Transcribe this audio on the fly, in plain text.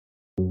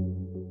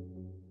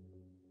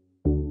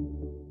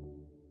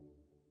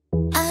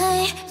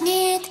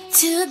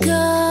to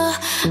go.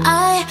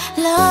 I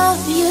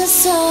love you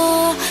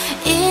so.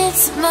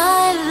 It's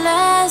my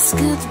last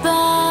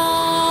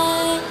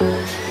goodbye.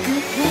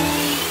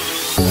 Goodbye.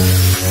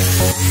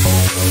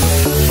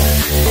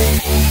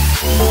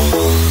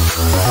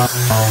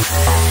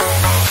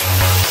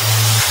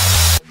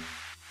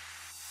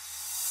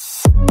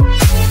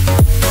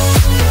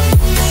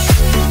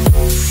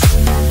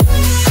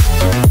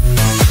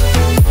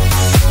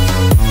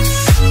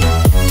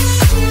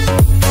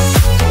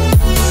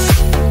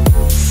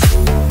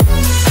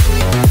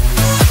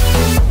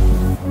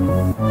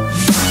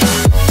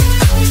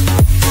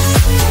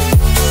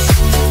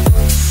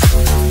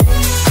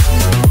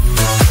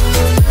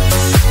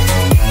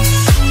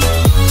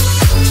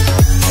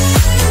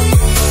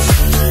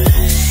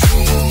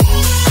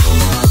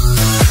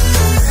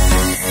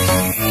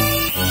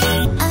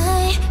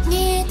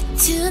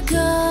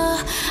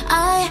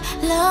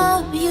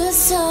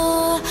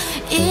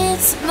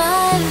 It's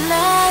my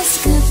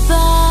last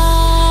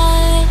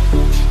goodbye.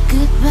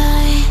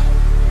 Goodbye.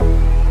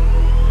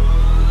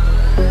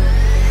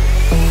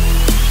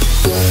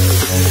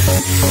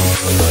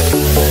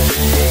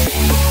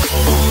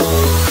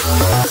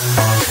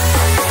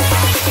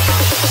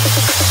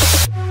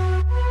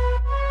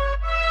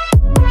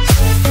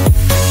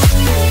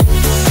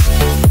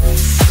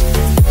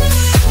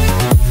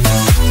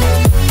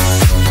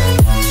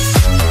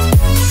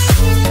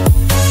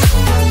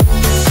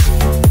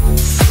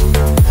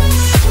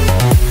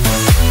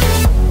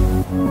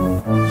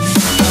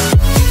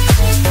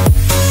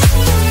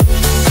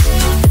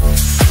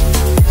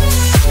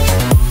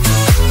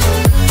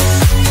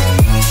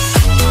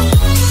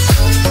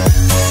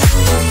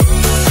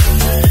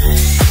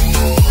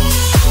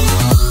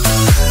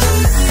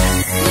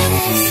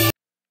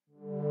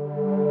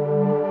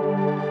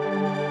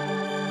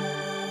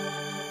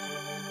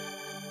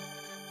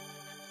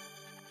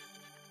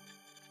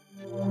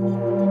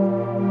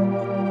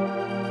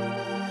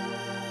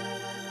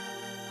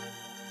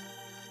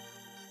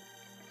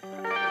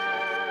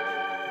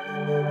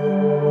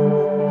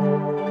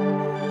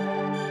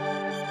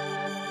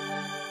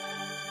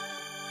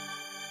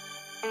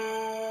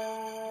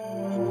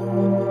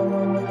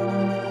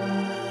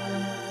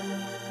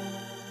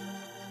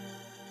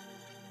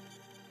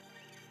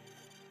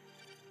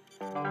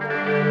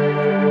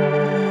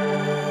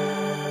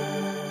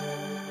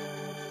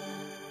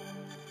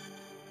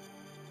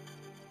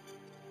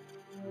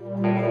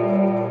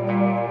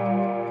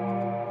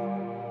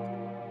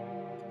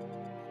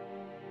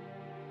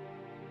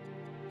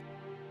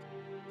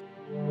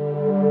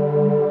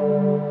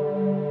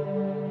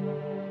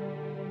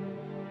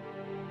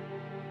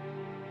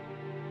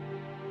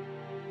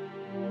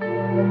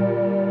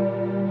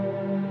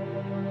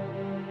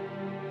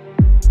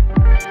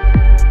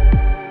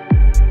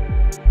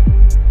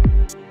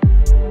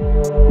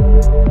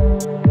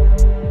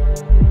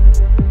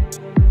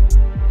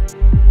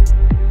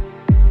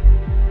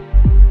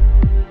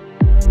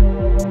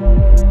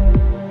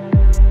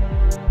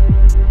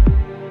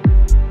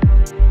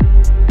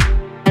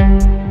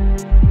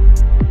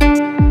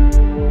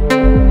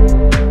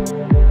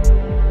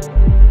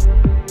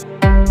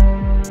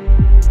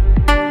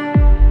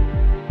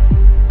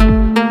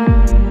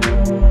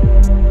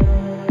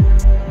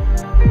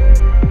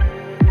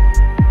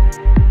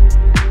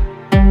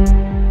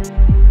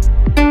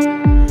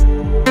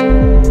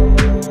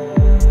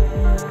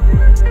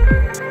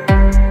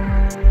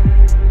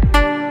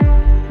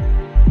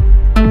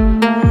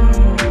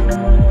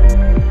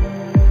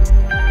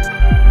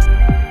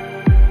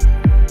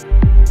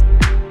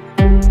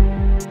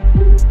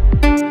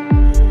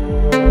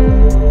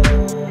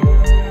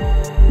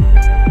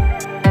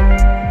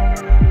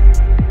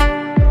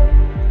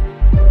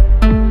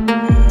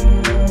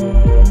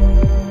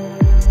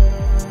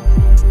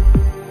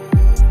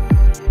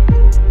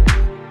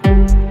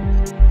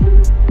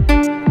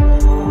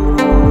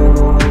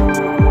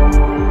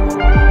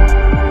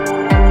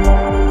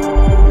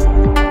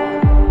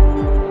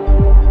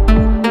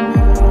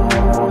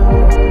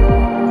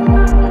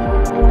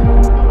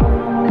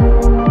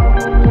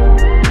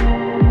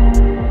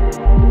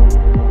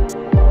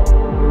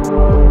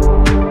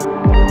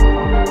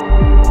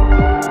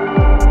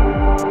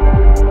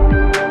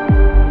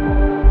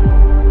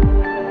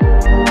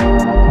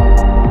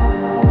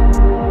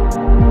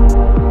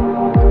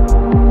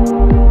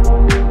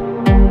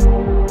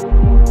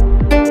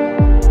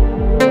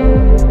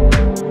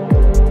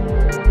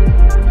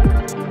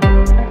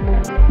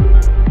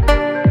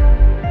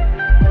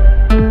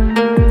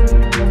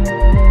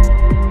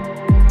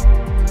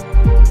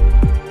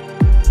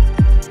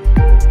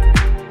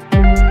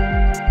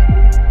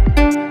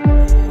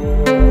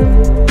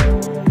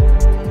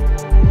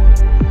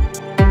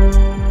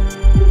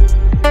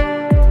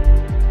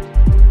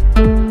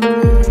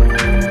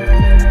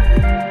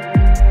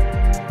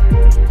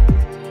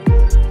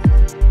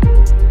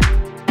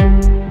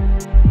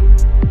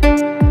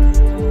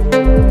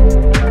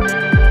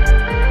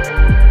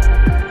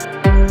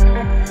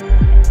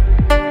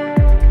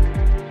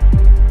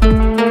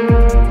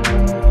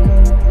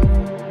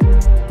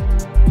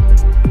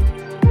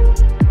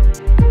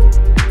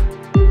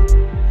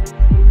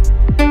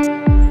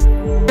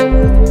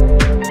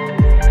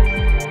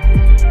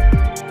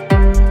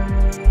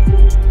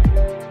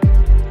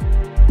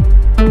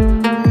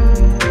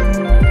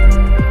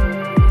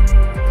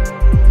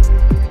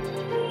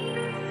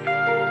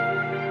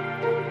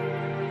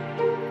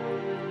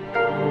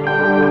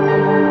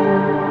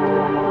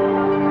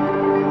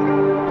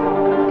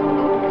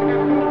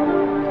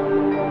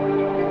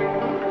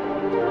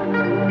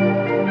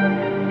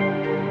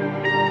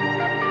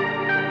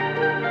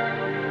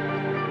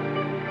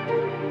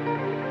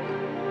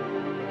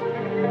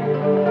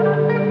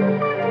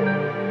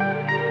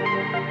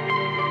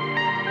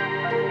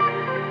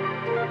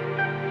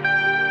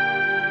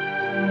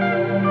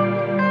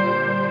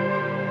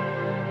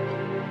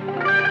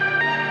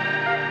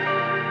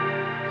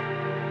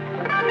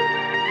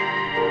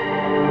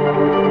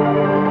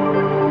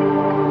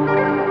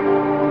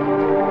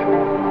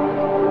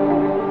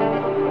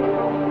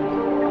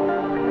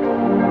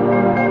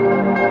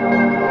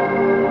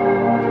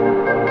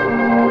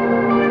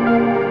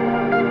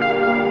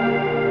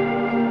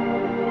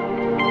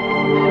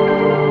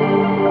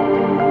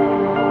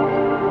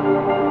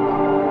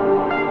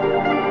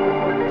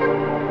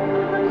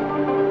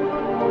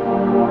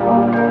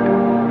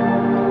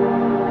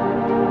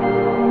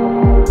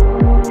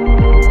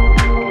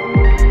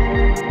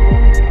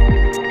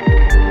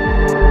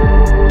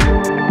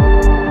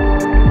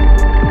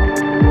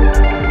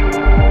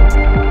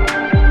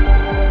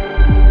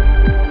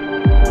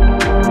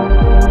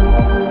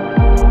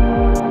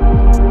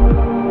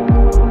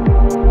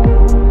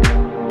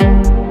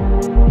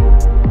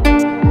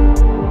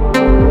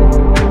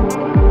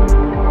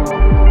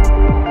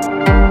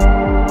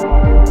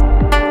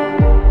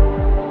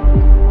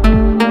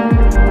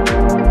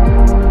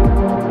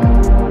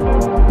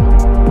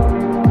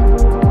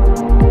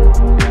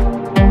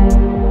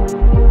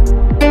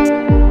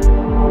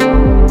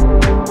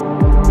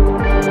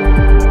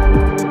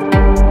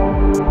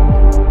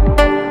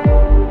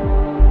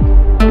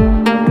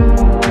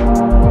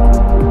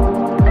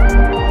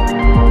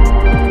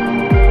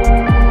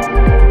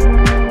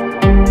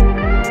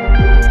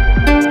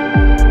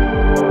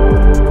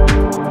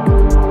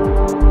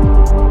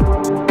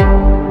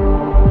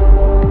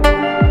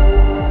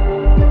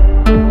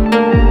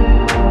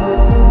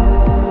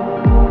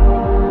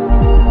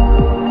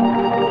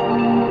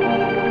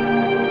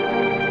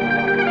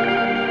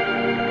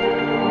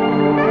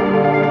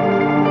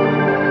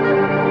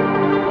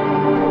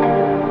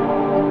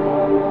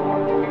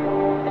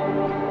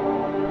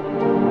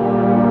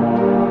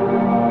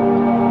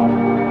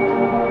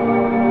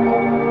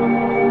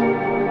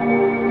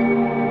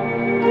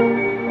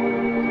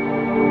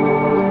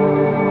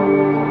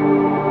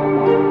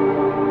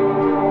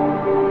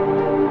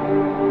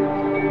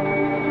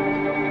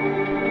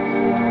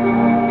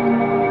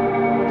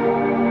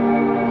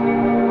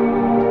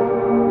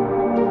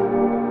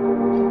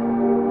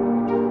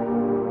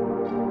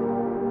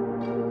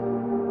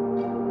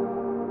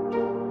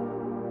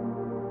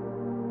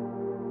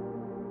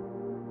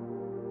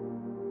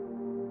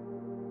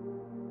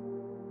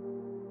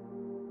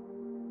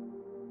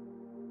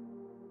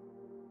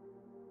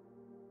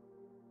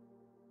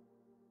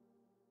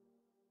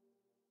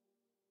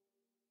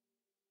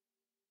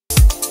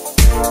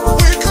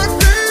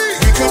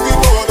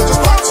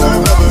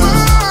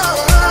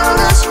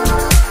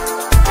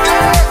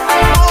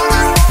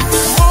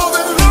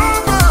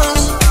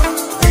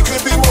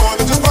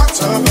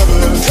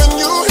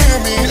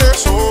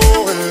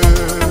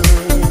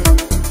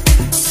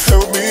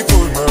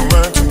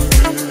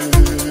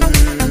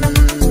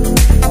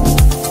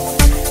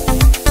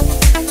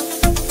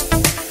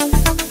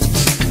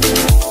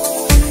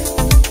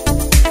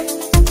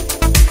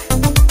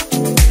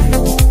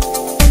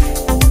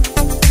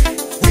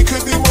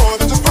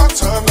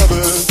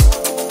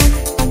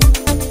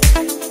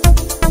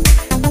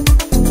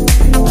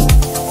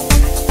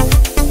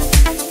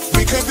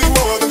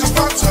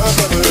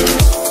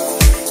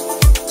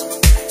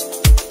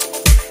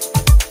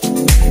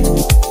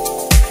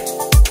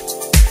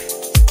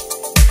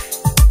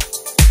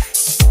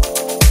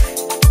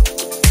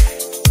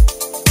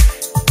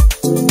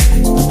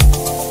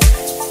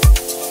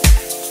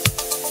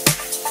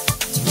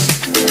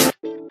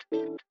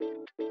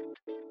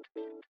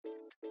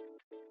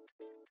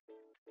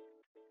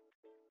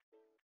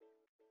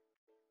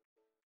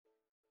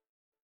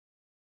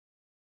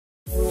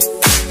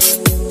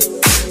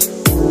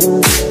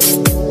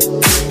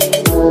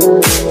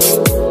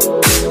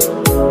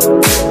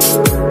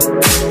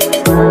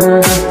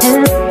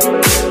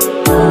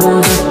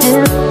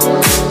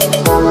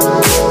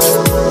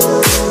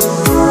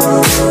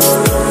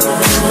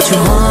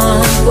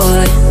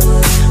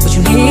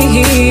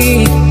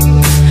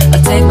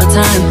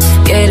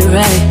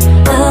 right.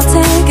 I'll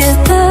take it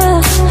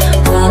there,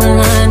 while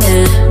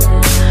aligning.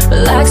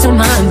 Relax your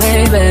mind,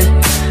 baby.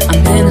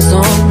 I'm in the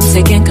zone,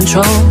 taking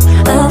control.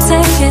 I'll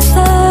take it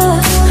there.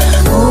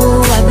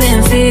 Ooh, I've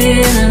been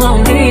feeling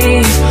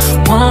lonely.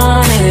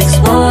 Wanna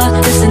explore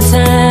this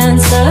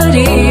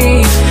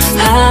intensity.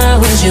 How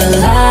would you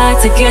like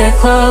to get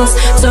close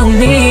to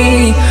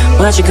me?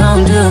 What you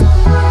gonna do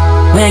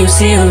when you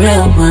see a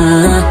real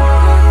one?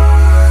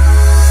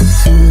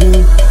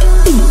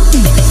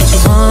 What you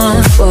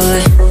want, boy?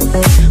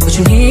 What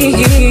you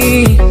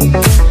need?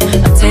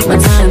 I'll take my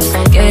time,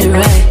 get it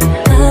right.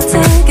 I'll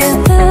take it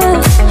there,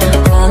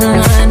 all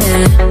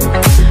aligning.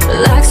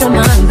 Relax your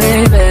mind,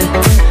 baby.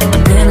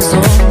 I'm in the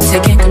zone,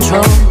 taking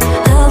control.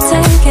 I'll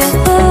take it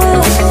there.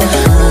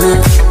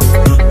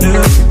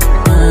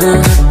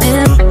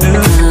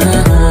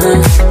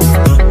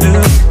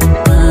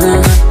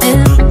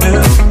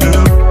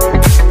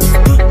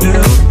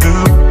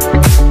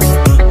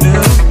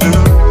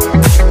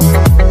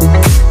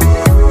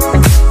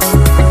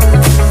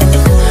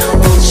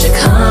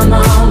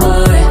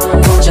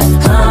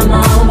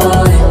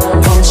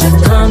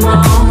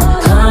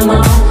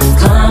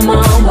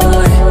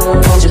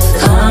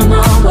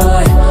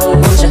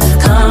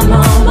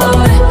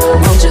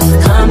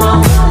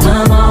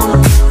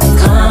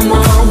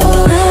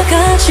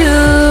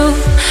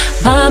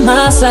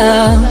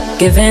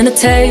 Giving a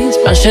taste,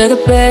 my sugar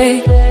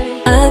babe.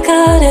 I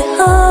got it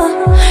all,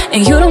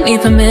 and you don't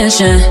need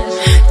permission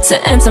to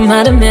enter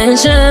my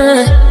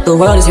dimension. The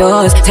world is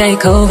yours,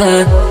 take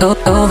over,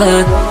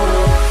 over.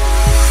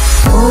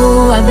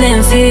 Ooh, I've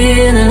been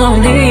feeling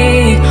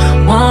lonely.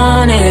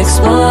 Wanna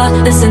explore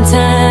this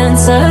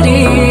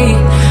intensity.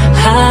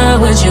 How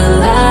would you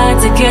like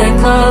to get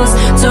close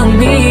to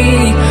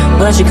me?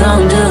 What you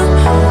gonna do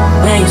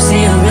when you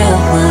see a real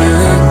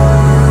one?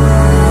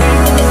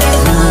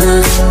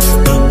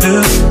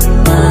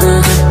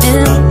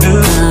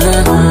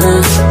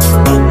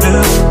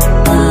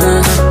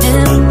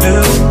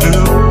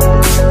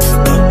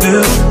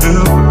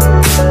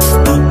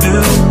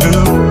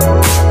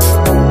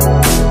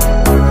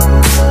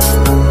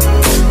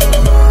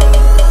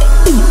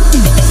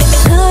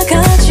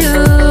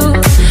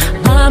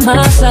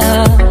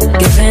 Myself,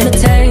 giving a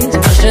taste,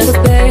 I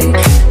should've paid.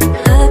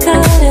 I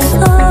got it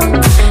all,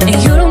 and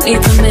you don't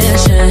need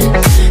permission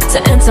to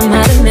enter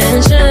my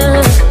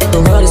dimension. The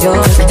world is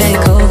yours,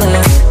 take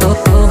over.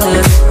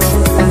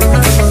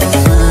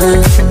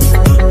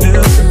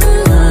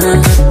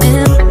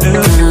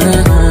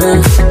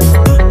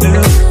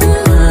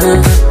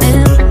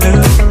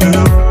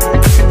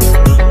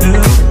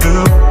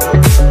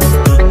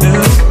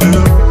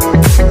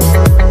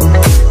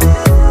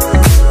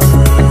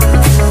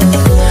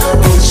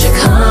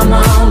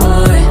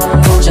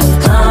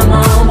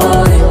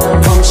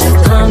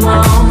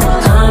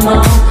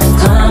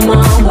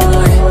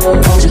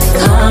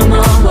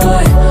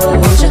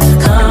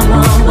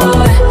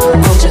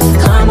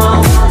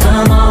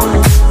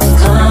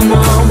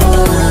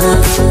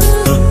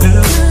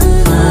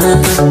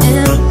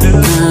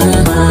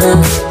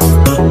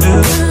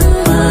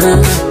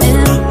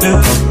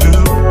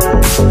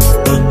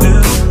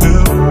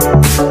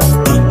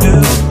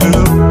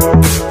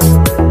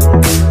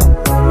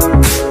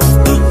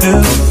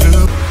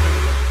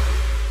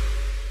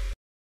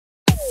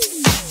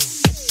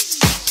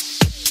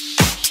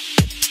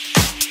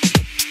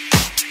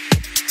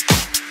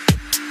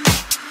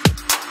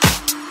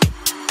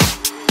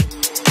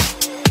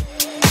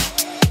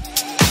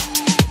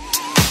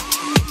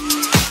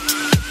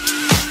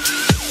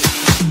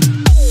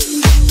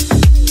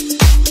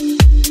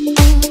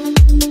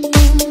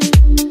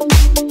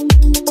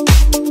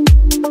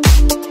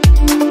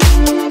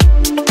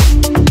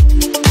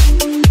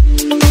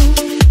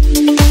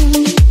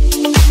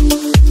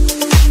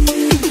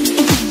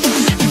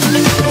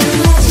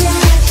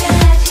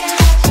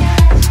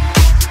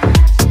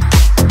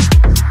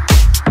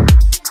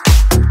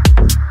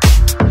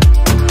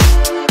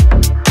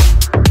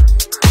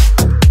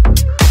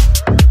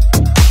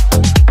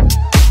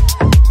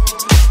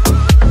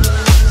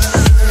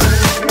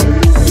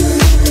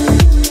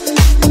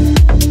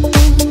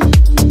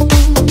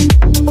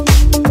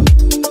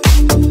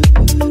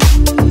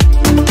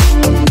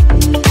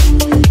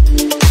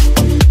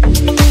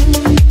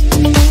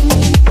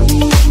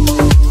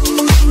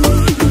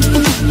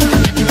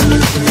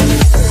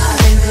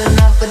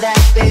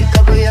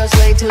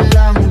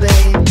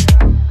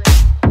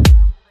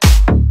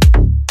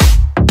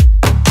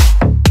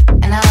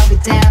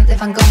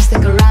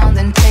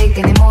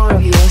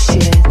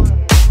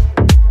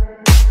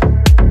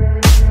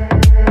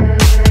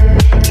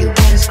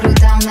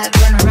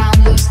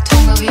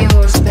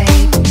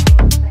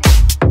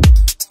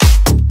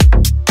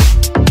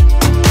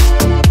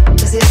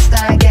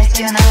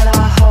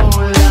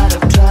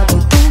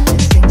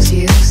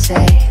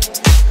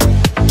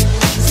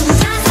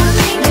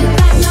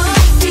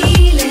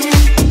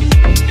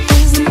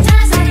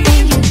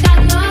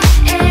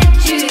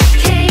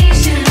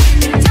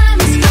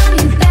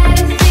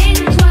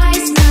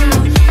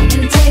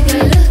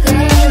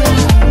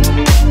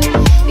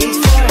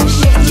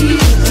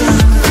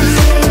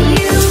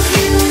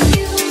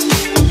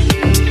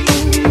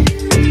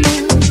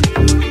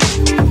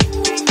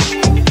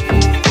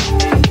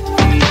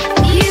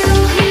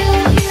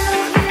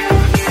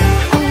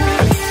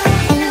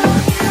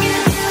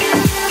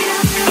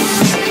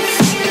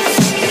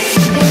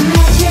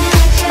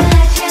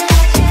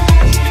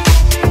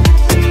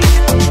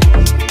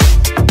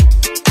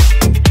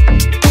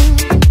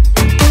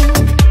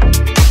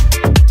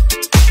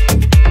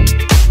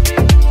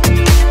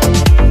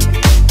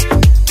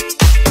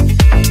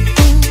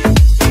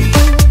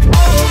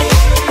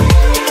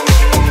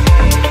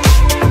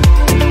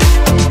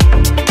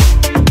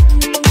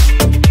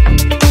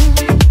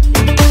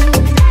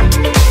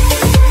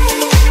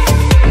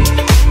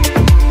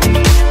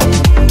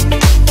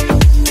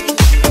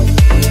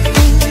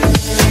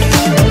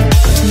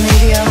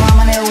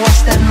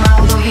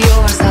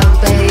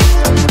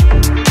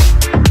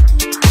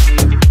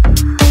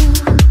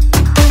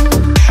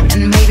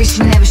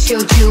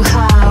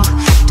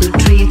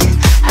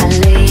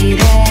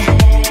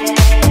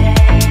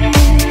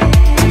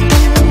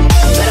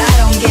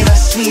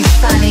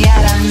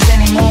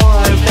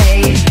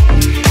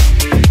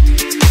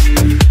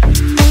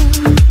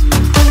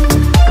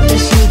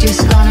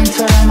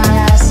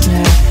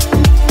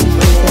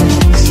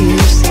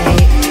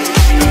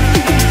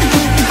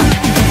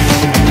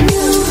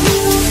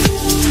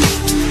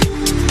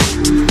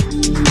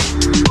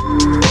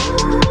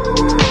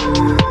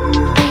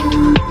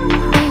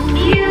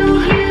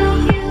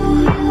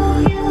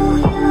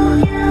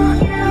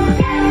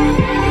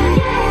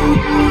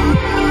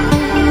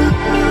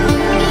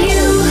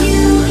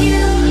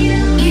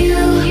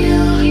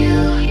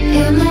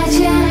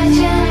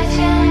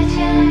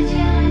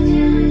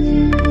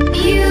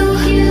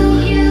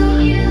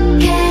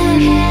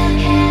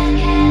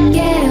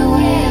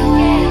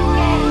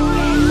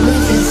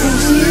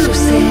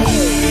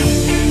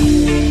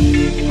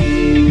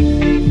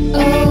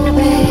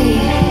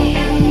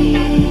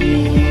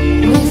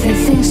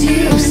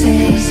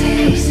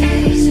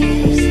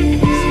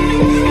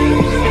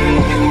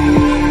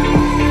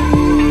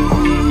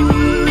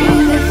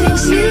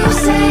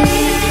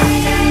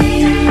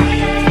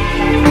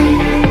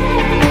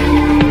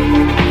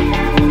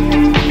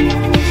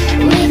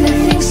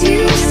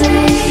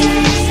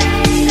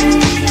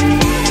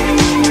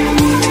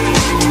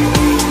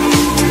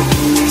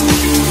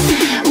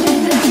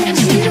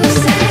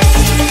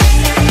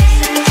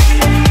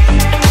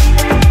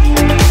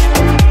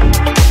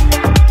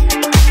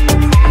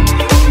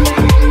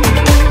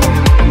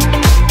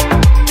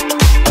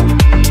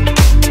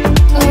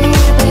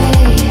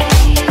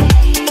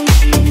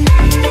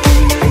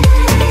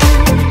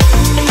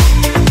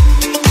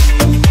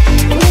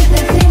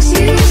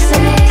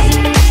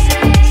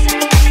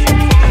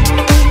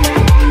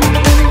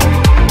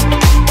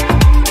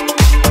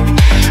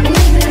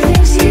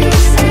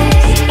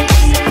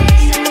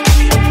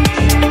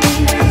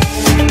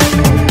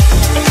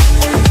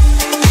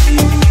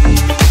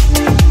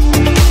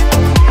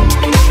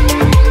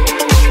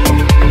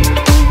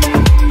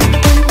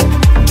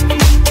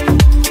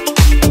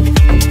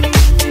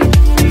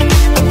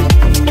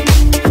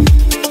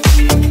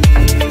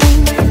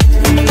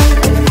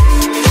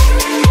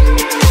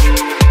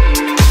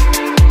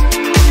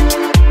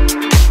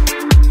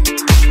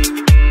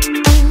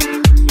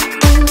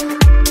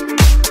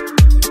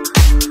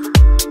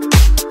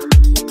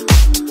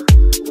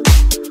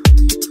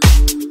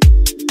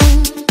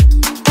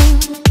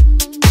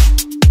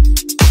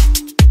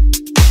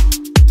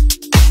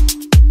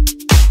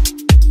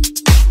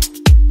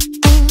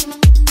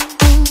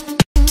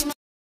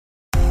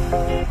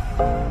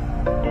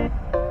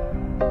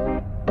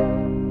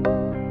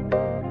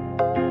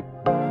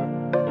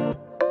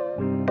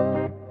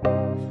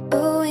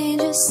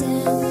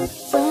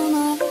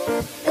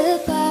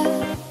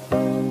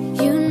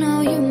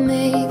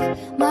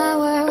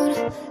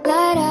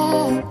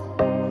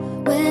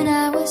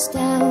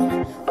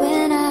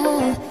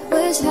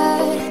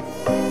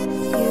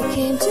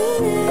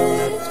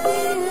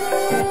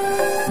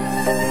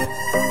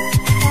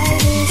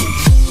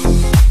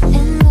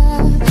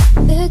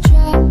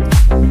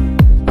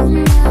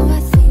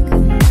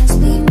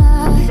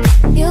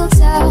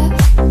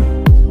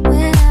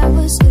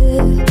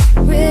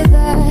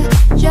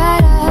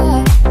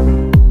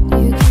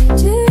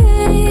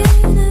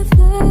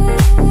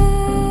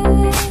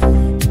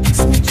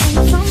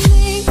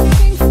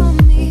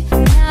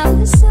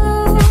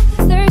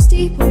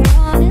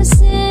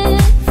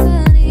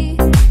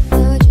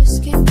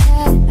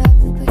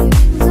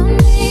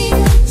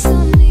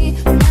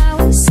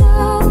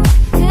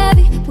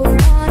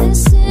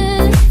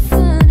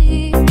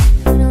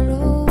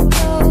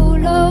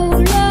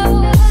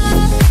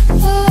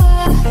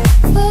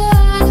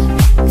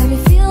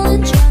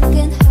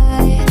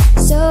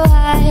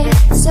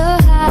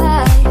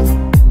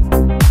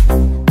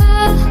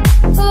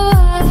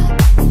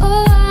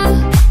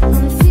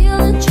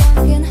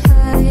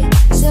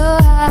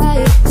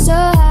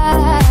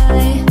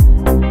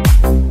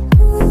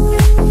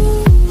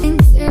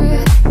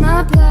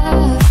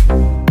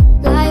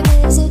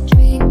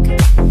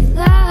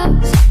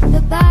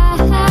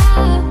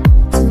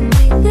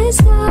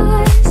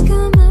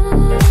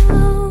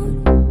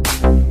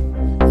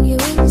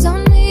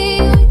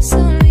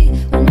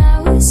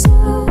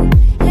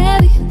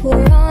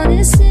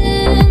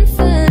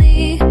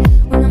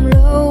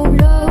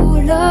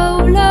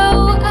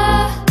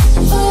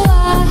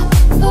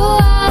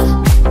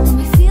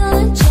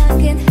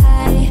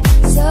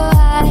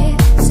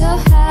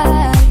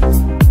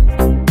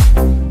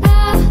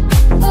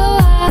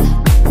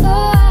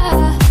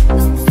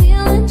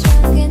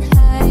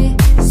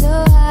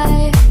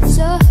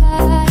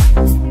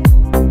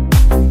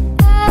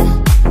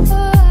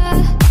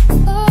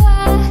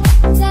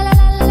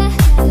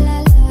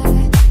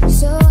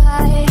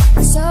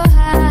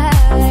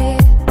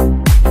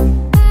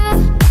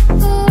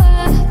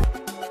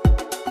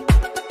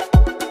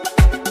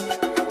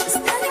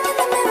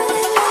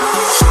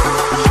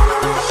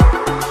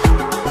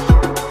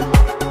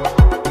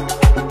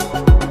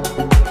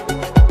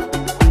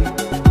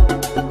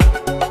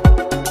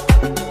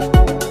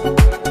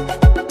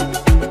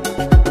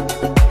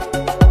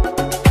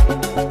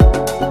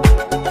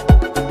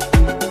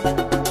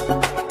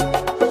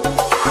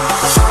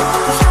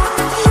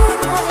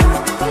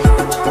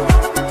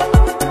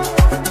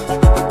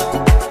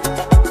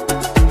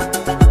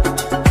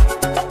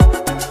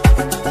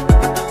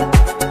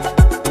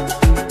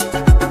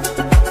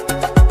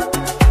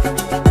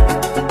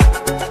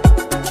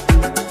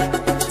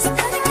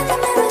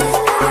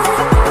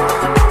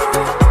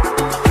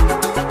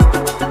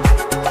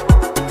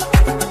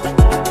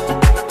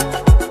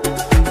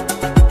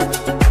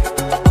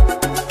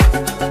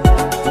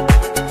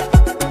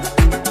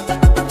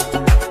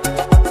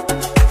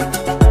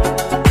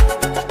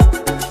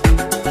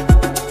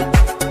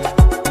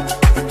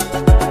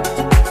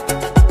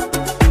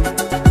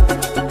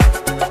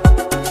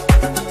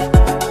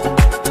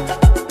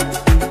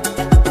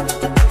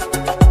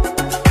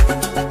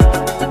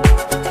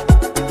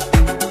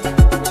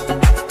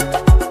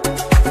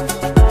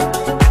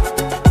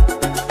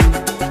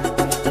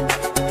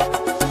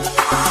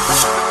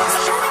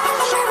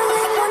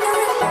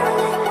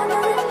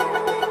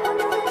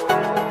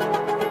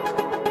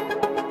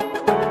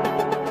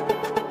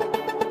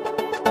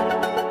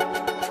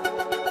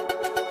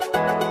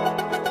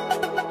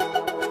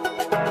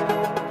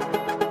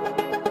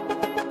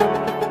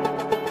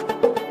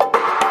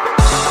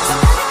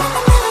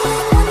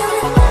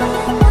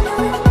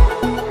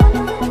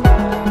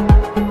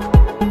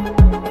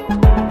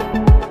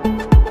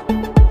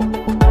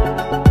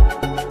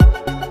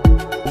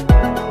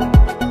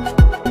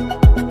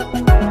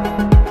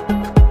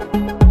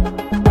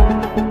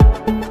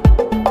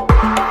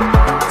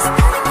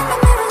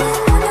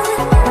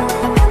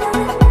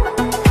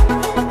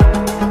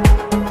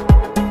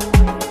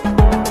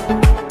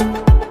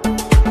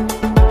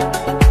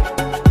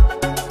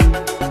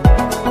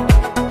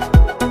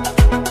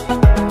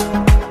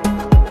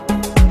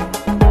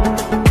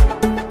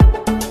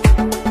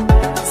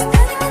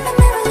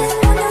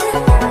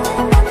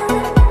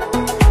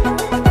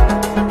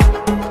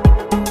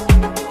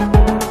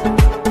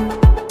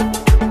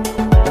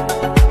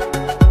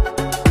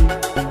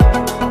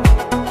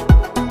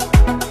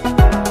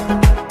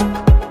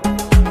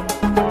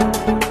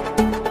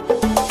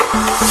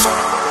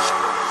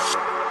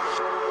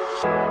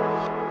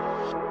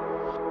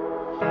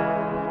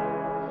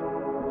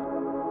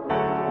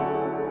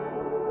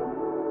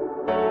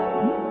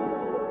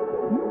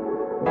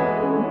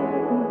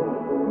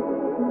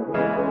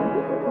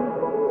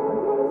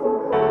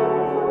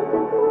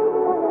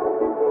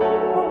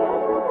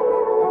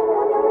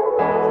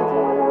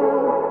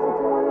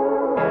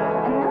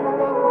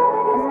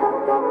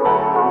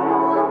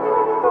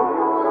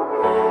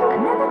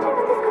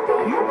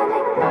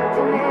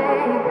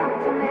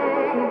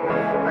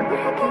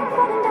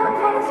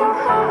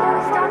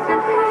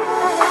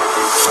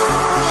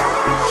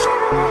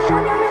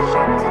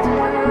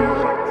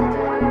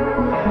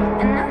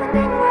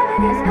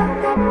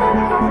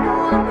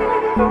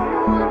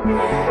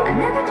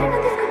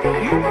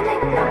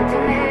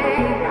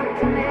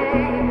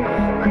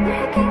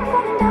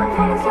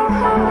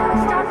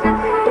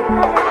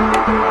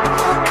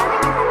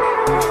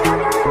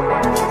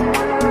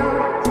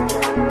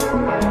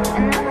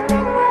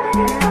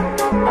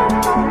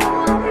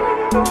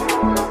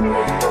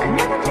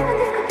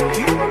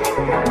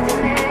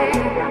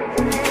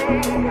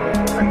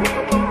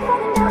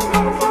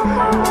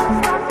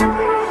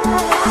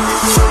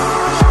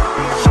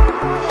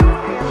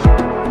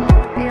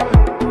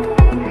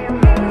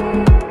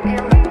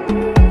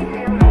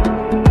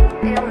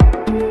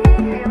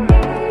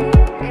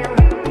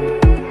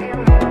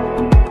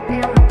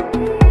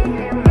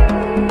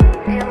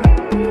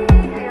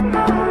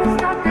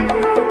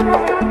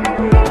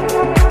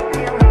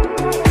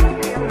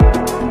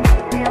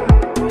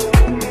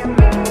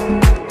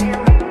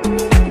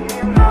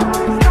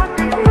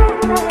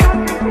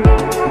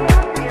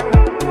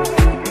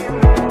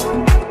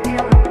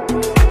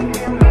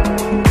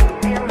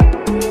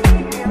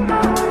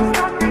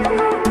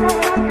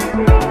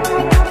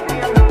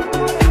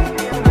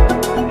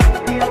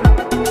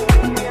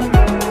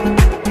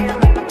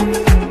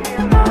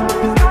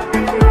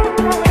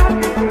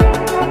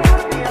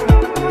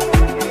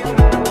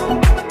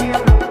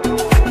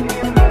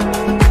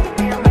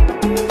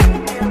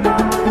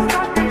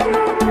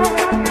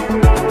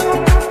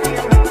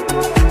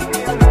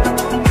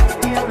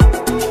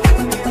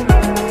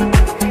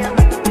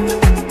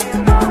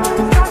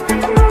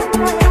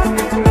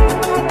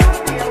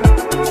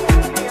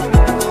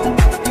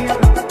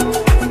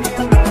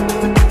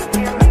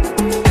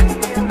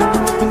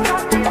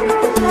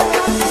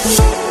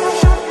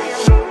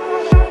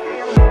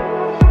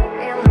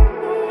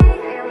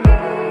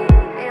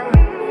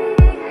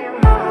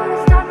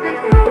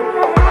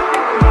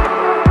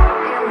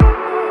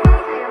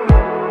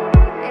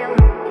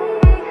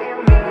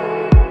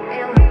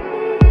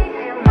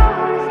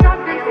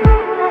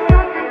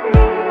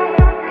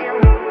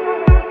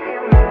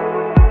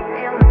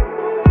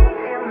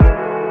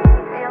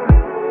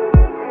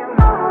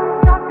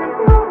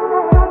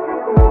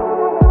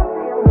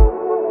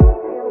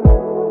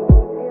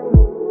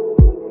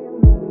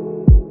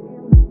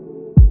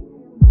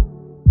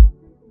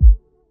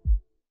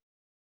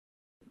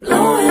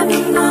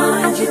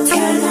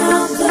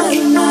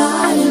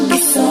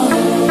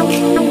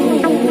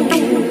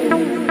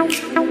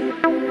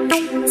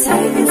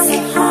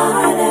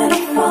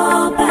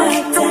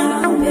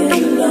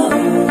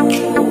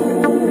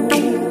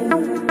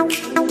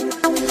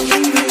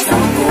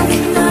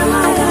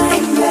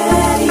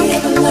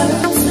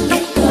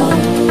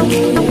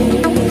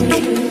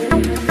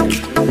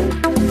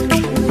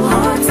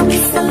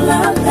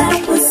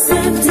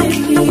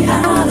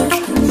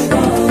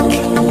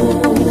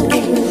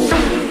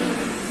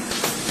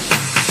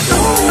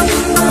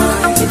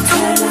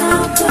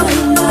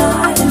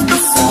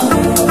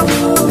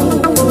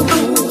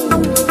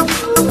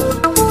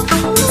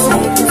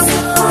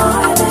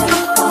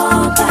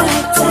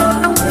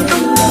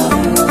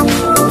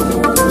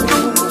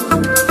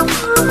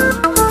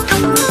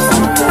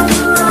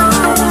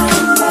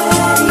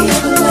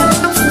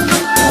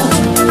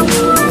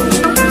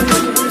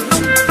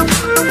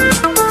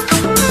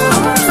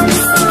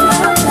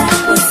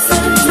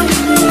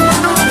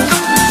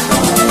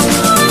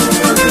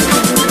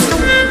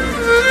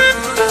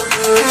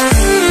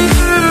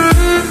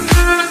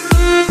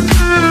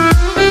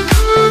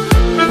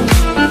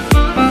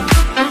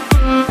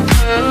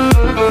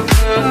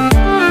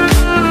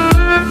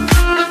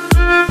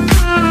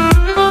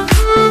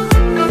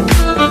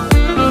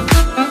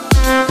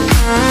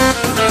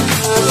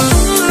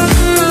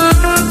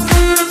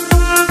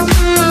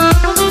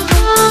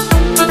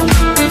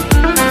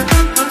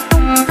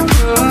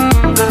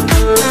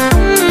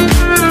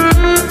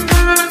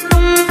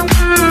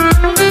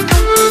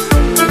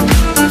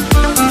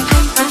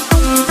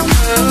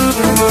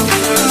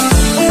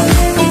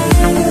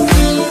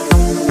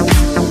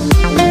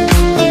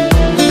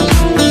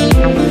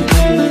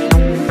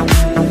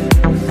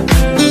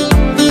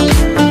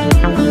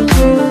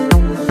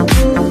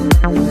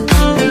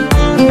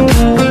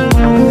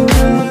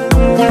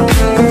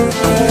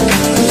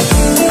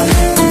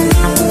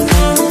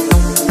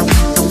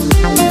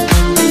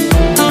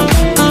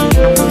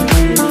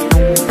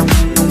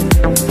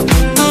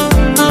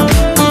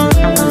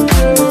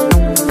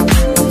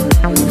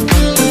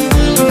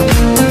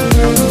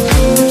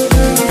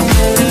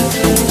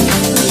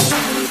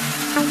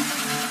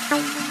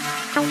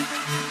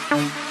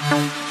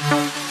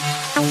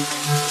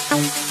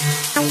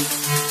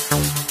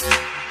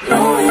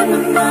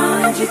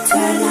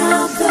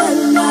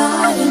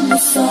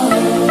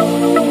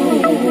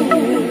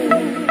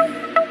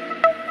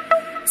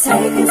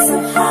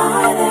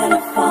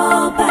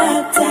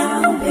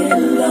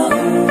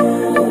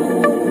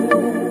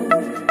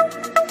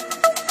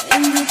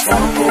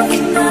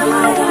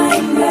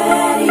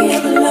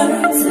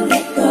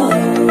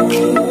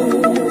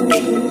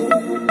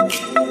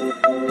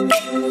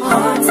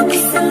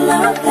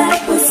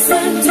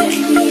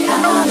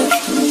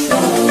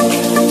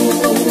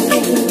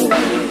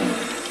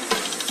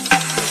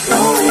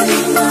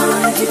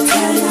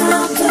 Turn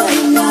out the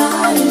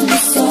light in the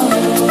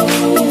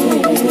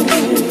soul.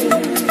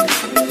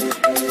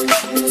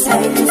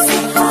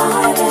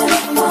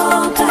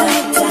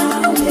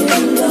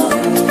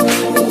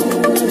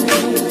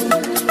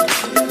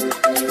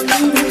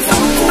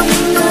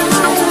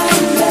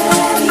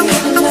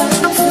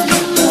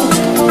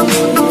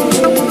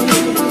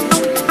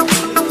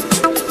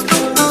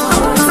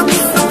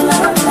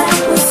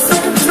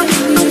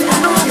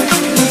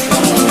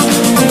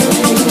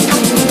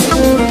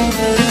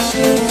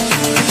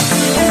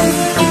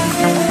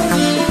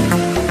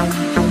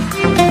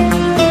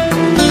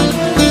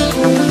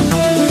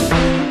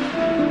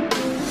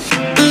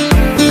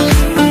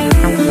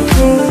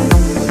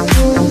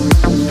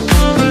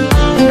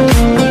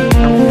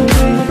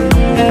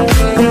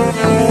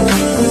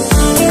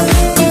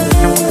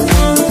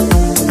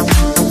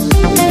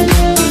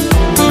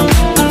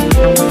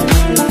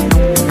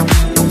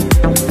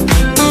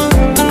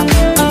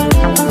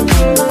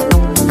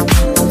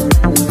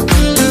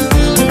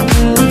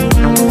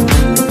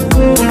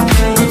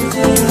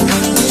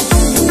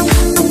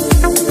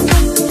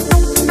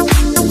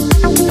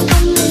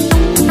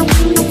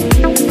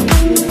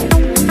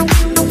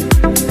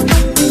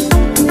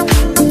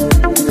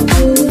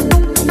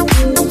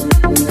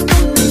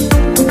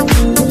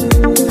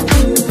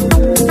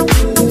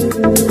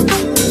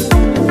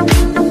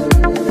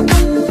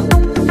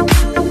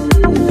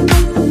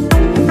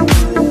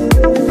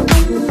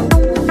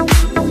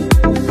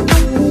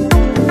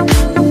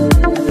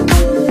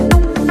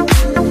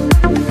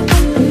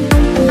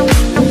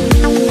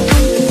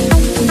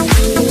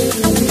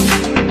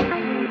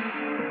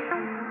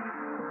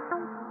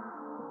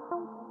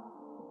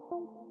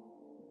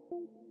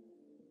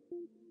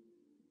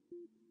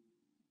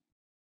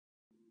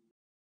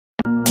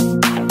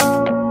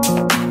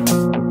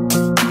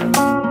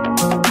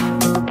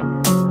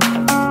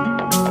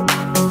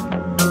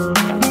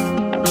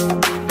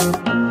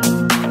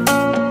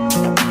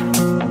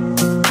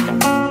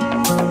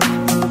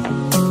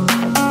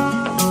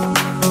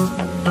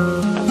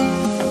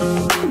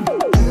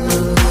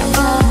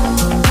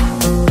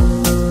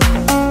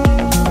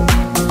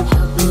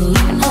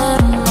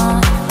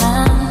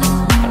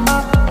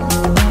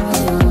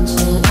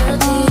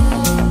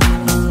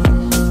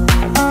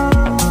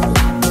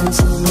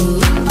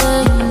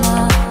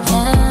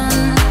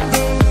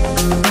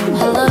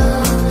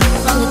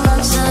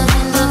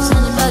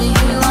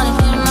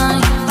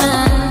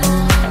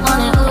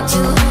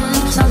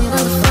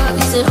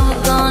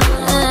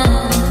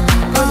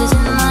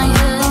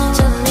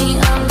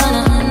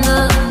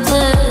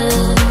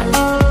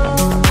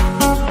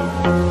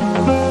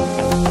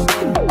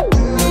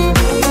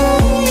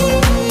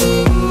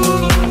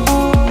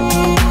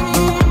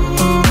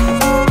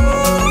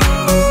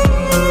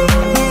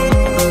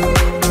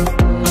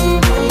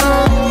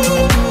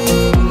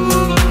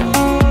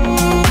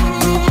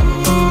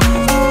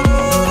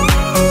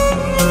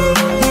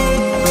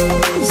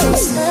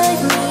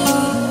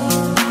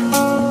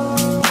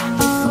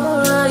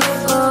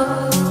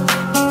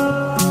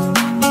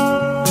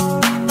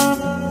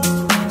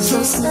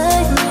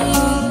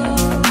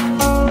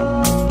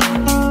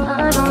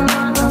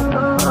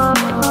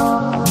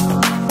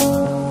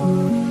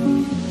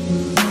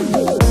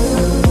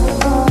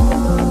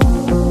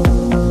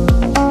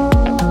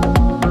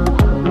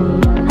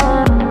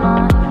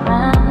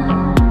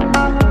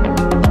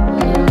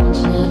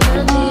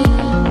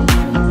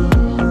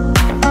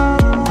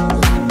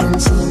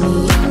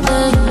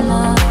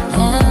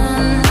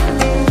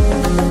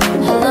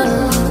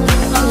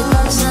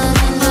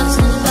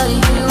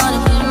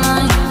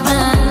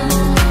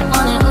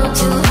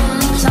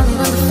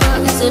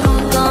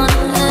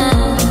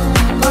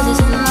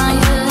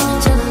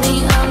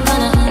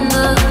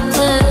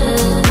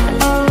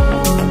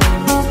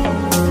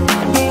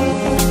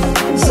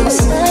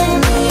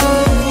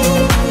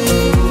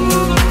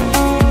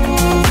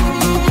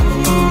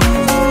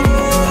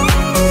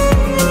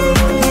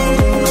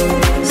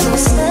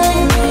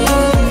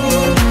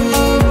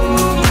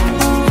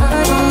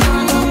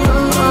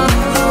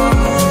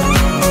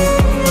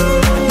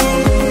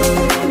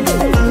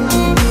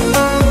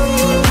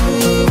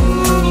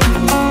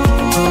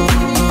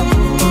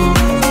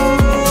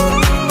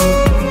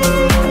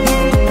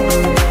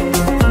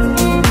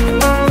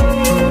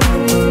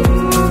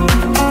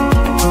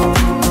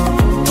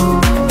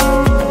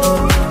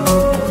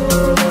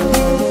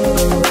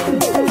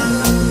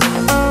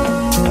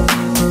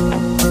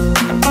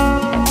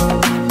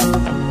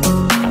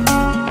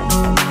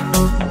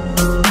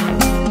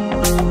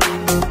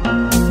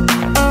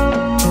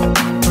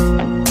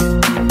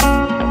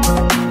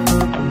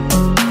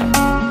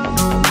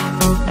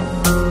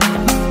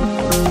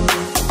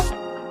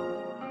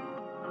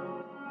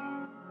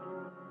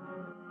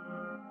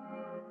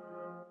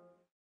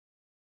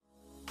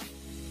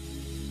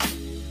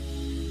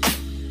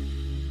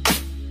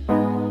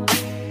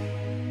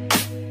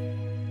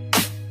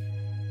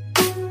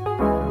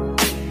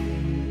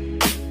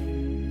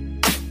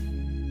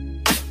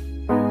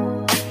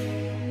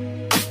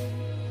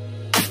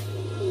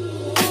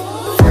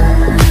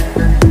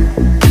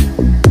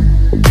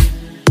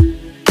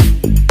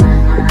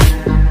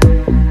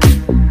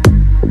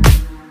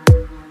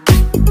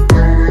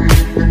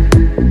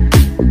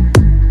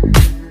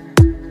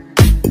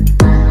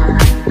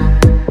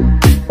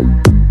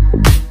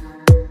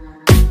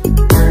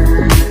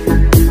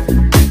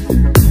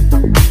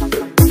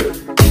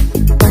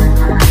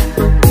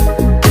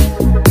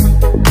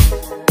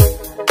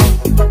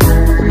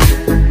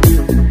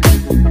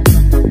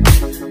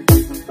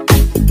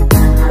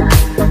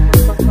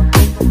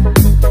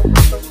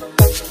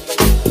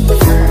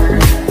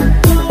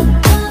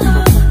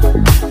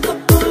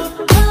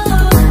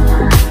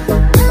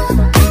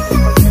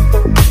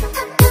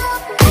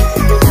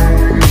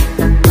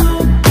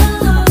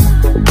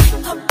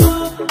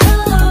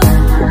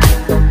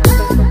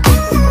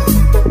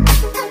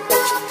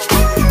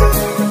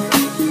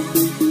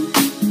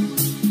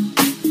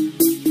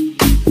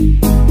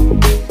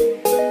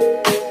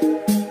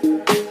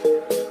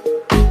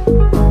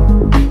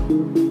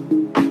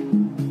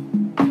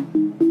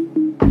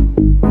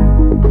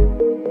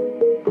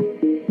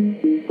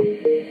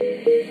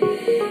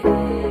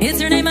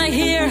 name I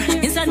hear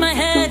inside my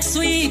head,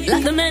 sweet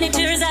like the many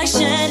tears I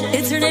shed.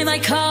 It's your name I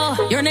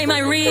call, your name I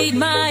read,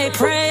 my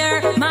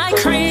prayer, my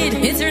creed.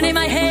 It's your name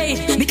I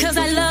hate because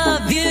I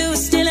love you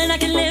still, and I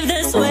can live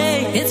this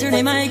way. It's your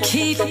name I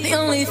keep, the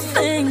only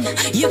thing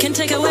you can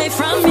take away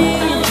from me.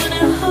 I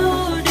wanna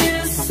hold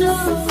you so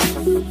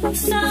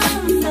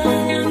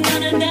someday I'm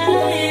gonna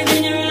dive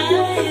in your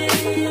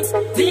eyes,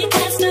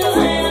 because the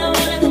way I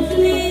wanna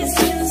please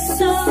you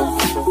so.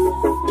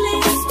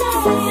 Please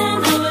stay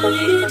and I will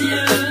lead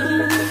you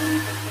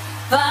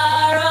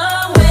far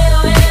away,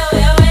 away,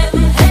 away, away,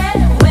 hey,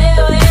 way,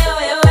 way,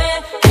 way, way,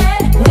 hey,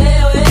 way,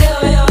 way,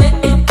 way, way,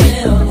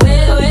 way,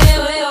 way,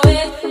 way, way,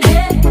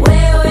 hey,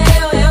 way, way,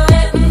 way,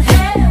 way,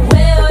 hey,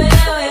 way, way,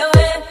 way,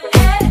 way,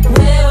 hey,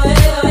 way, way,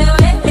 way,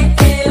 way,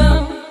 hey,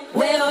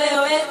 way, way,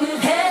 way,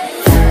 hey.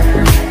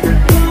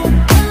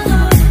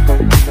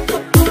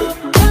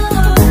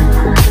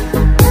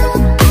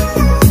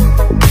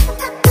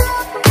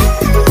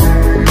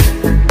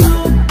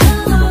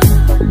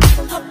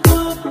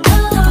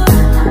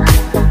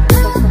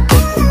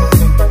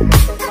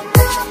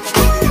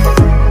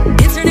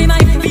 It's your name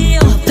I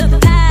feel, the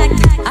pact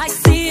I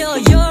seal,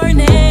 your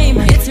name.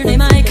 It's your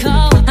name I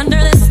call under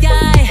the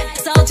sky,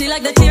 salty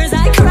like the tears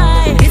I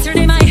cry. It's your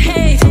name I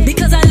hate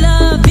because I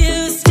love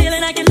you still,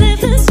 and I can live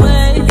this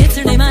way. It's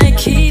your name I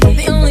keep,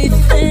 the only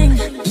thing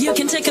you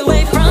can take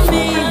away from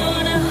me. I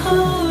wanna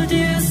hold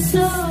you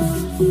so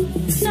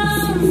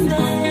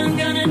someday I'm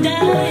gonna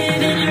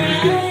dive in your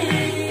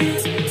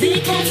eyes,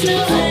 because the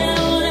way I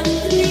wanna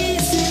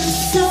please you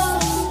so.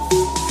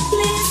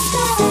 Please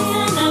stay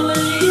and I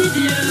will lead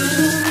you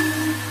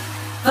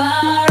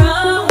far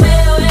away,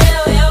 away,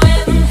 away, away,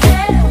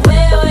 hey,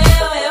 way, way,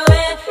 way,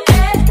 way,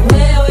 hey,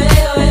 way, way,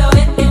 way,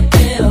 way, hey, way, way, way,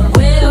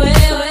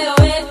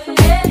 way,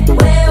 hey,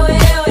 way,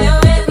 way, way,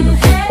 way,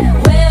 hey,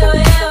 way,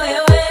 way, way,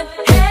 way,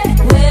 hey,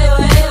 way,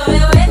 way,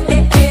 way, way,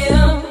 hey,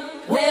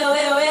 way,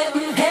 way, way,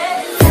 hey.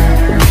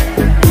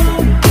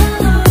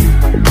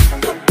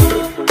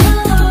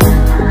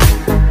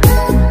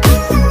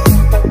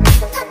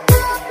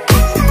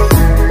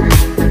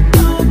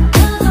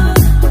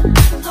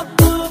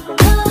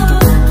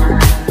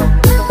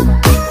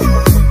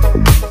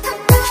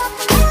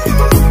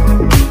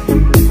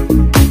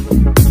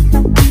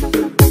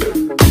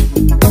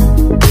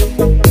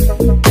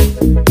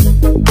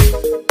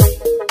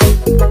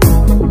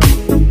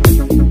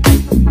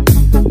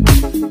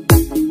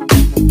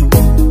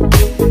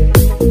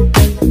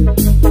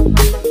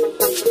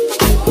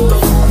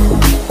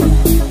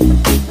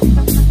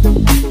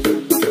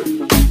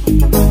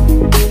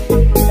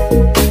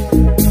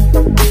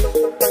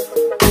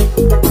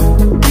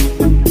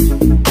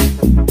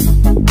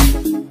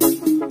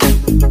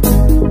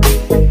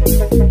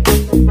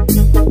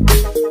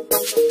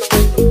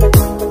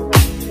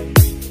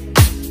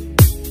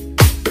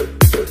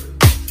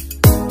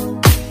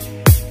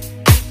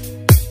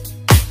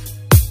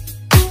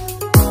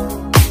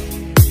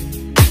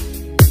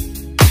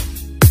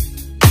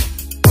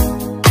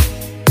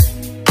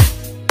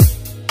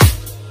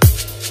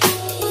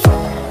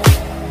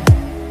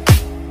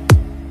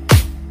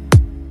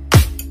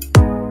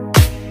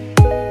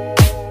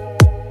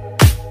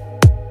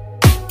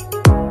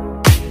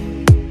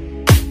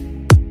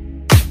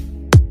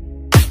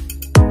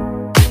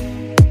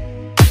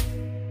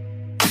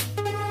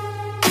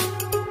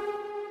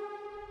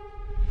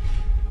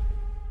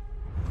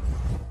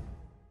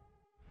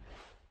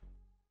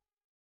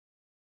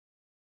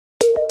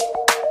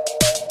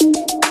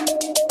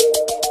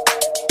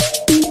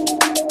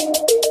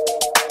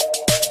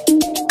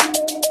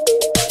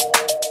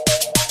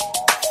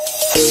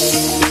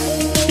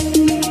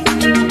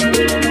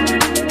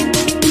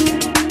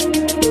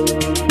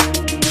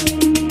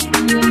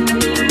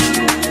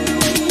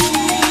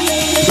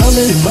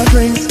 Drowning in my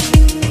drinks,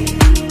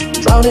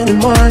 drowning in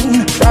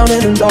wine,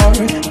 drowning in dark,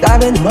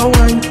 diving in my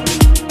wine,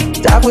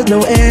 dive with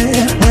no air,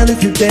 and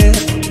if you dare,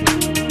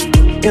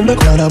 in the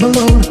crowd I'm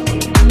alone,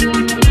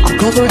 I'll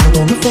call for help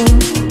on the phone,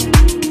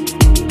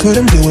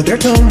 couldn't deal with their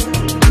tone,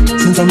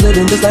 since I'm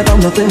living this life I'm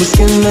nothing but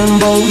skin and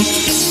bones.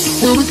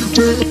 What if you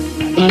did?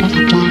 What if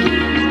you did?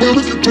 What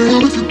if you did?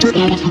 What if you did?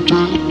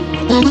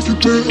 What if you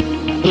did?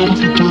 What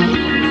if you did?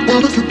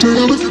 What if you did?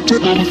 What if you did?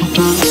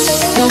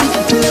 What if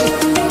you did?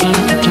 What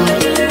if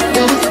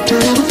you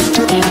did? What if you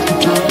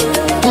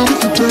did? What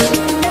if you did?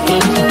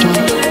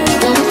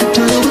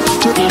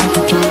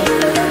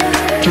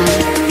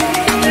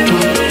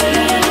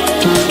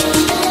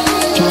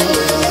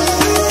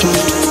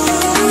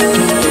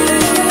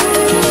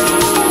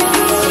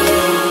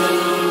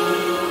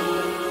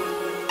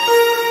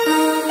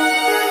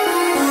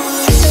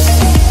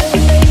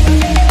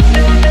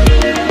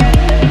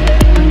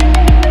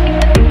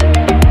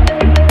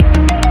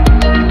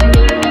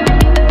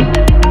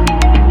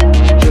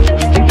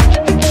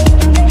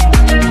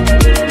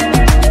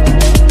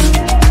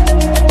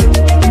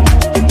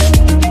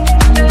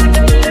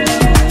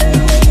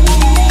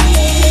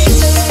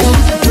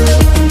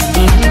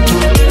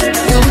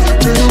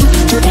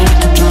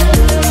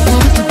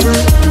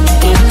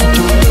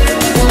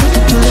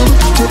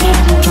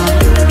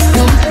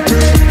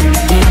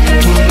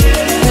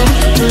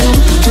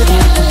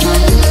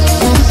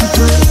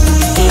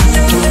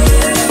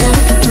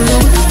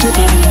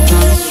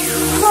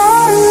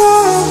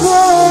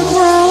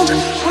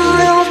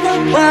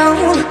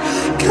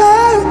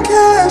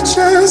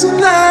 catches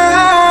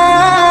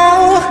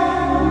now.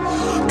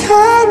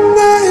 Can't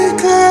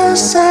make a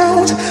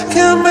sound,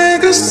 can't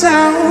make a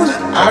sound.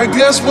 I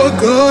guess we're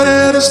good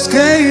at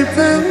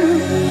escaping.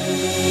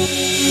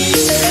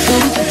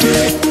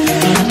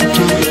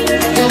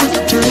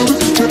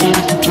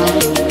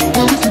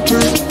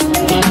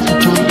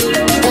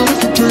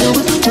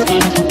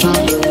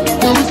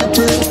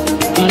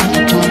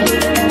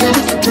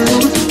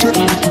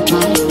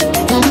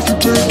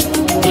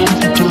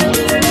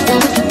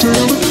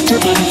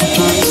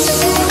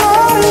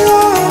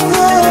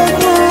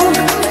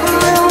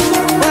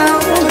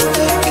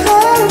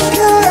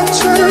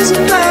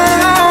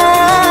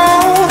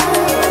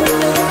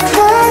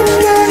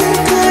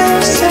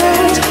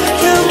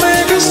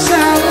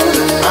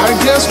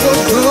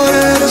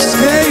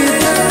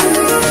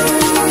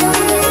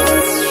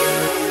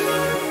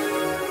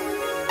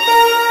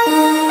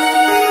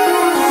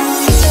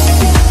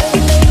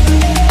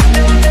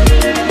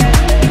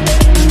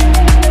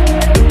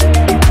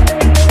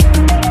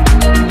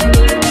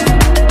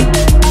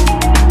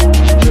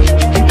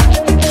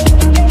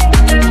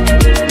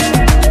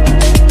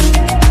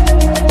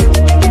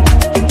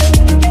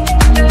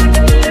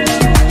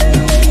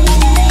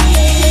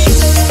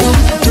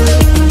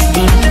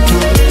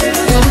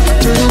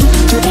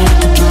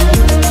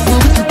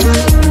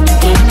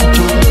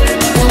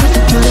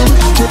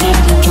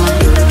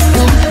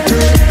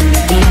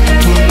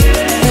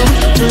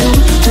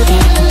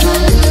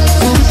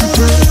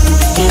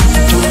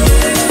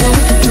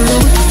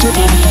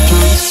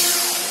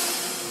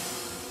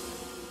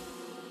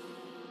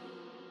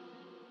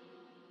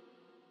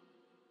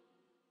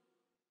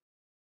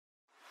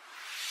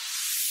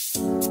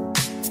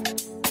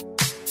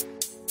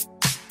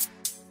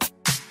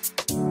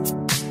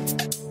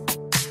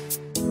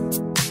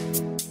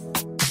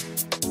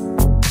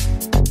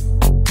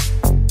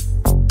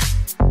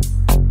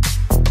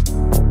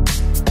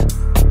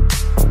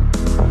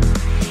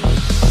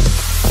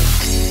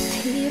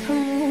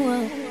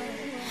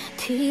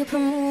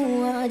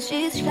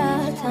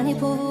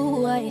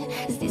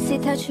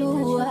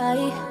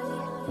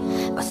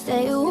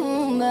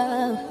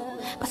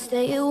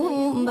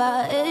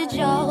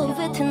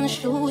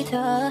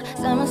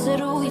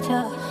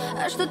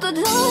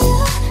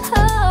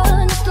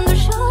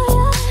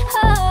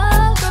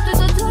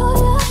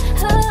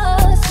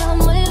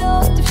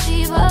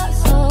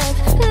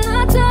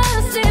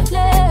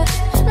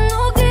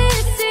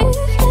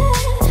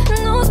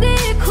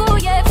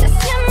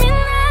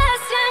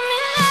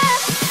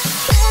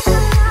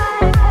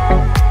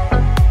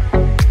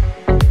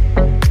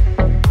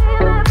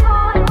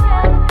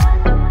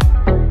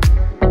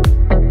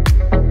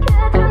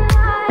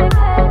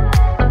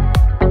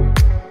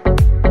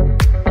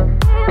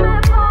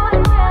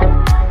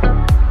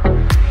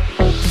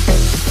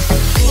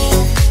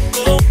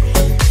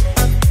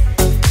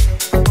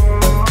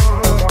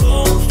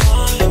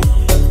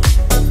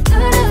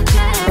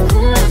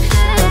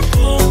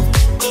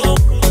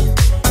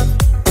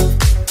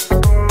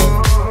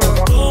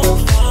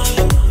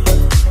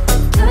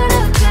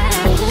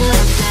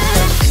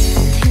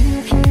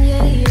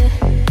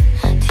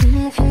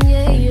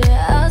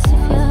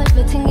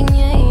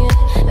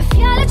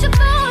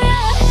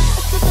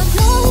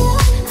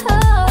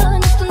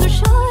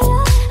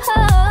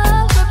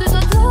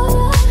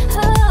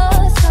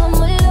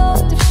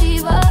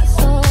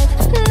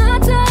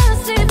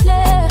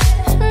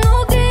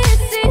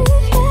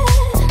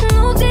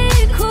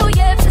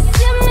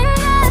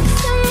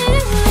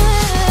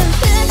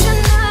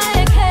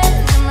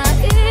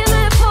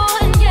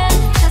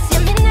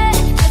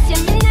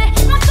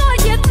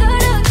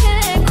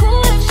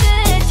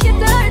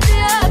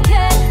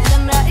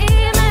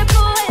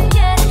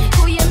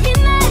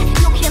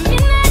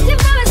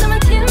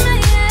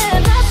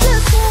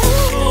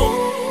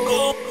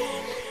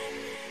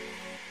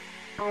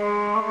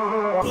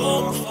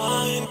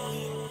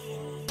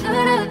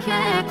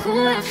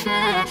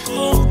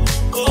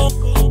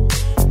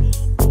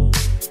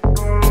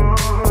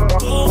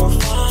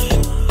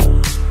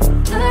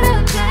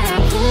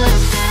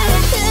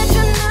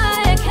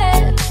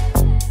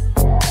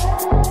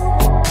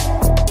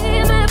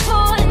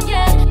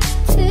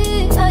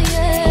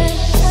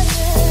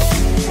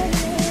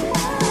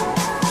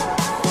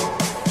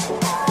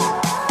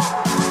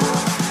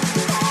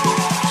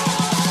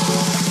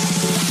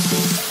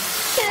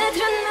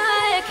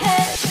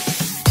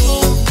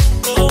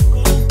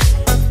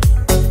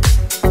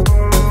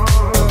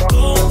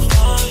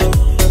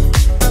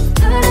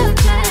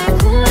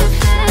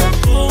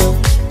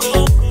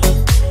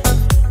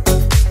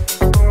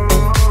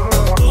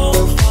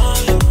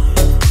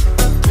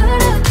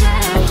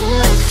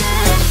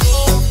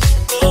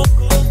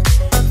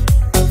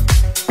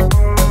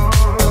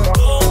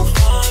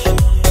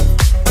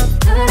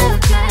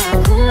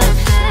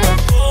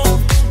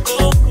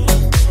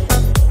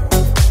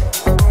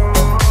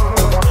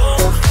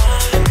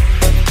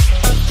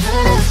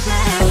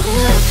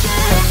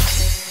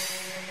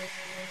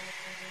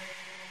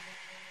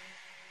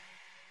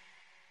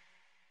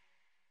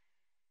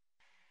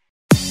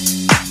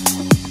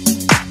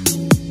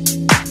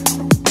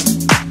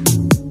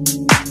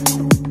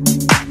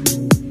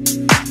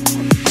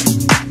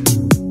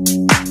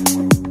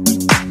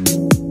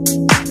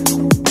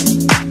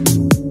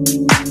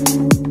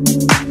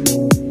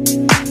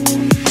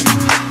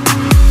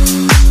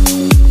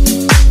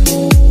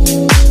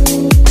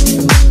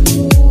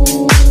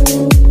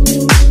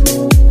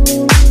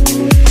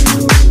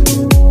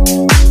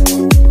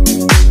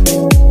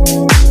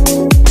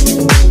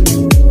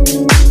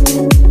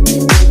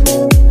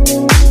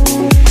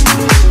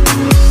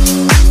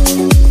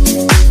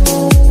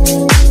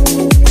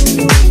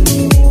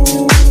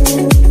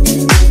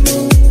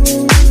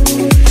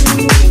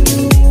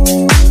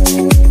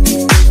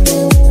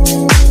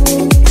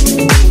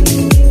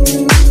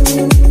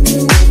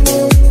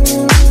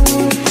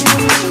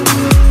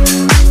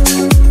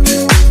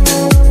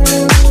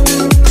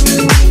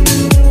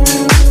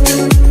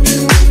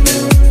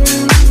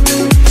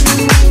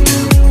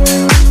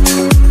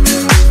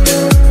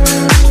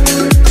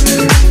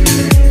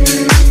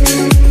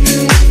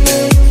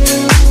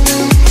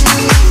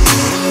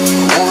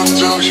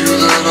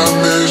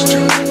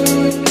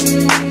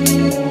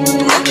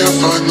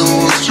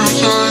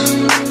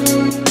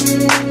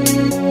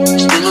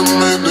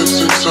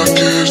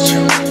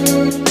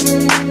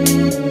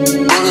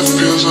 but it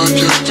feels like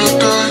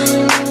yesterday.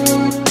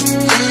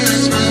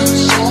 It's been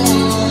so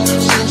long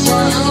since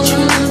I held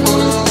you in my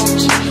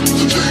arms.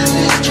 The day you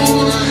walked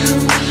away,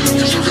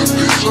 you took a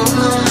piece of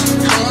me.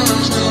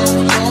 'Cause now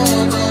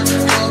you're back,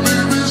 got me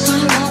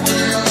missing what we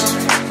had.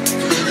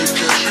 Baby,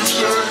 can't you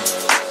say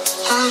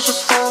I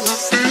just wanna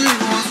be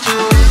with you?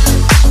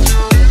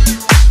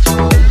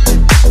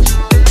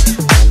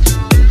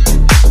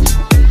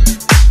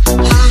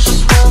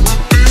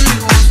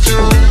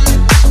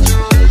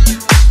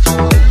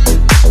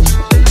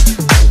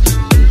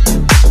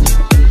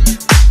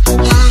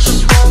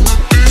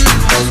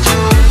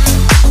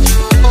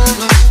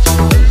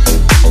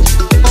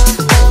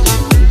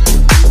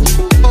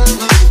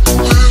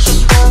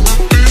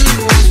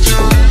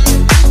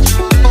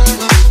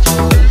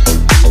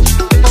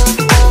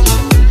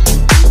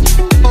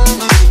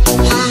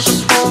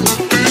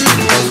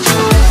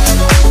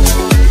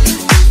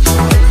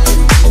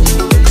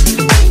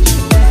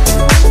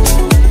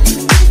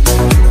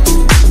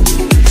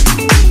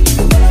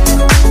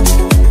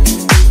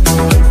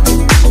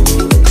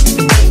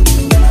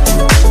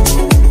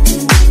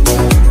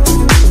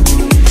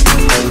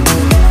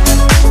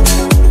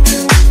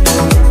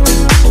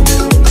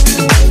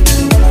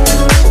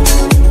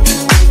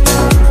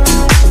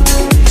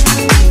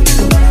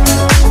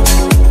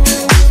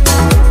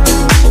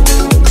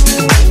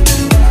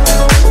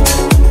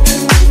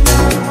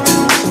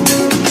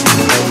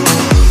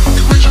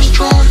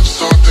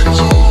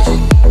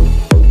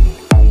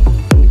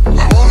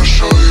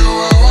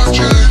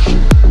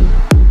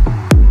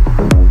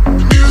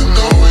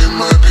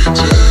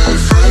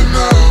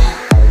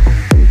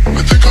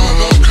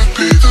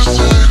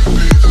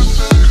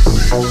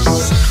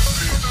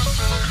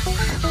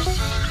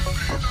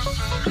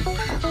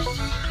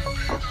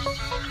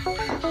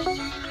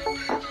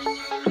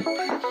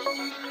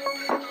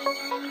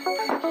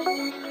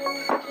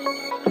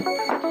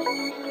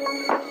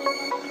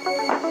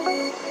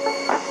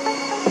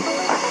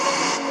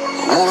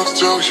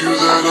 Tell you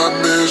that I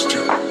missed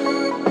you,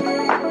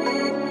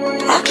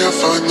 but I can't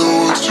find the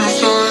words to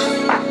say.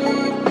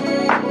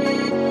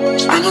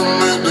 It's been a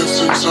minute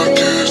since I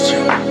kissed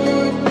you,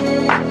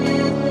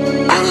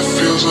 but it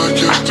feels like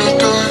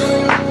yesterday.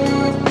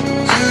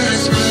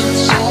 It's been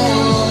so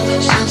long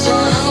since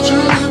I held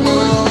you in my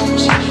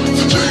arms.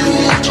 The day you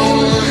walked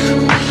away,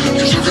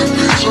 you took a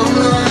piece of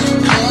me.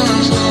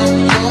 'Cause now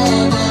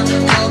you're back,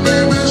 got me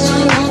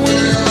missing what we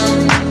had.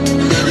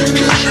 Baby,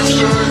 can't you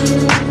say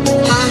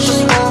I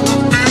just wanna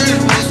be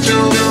with you?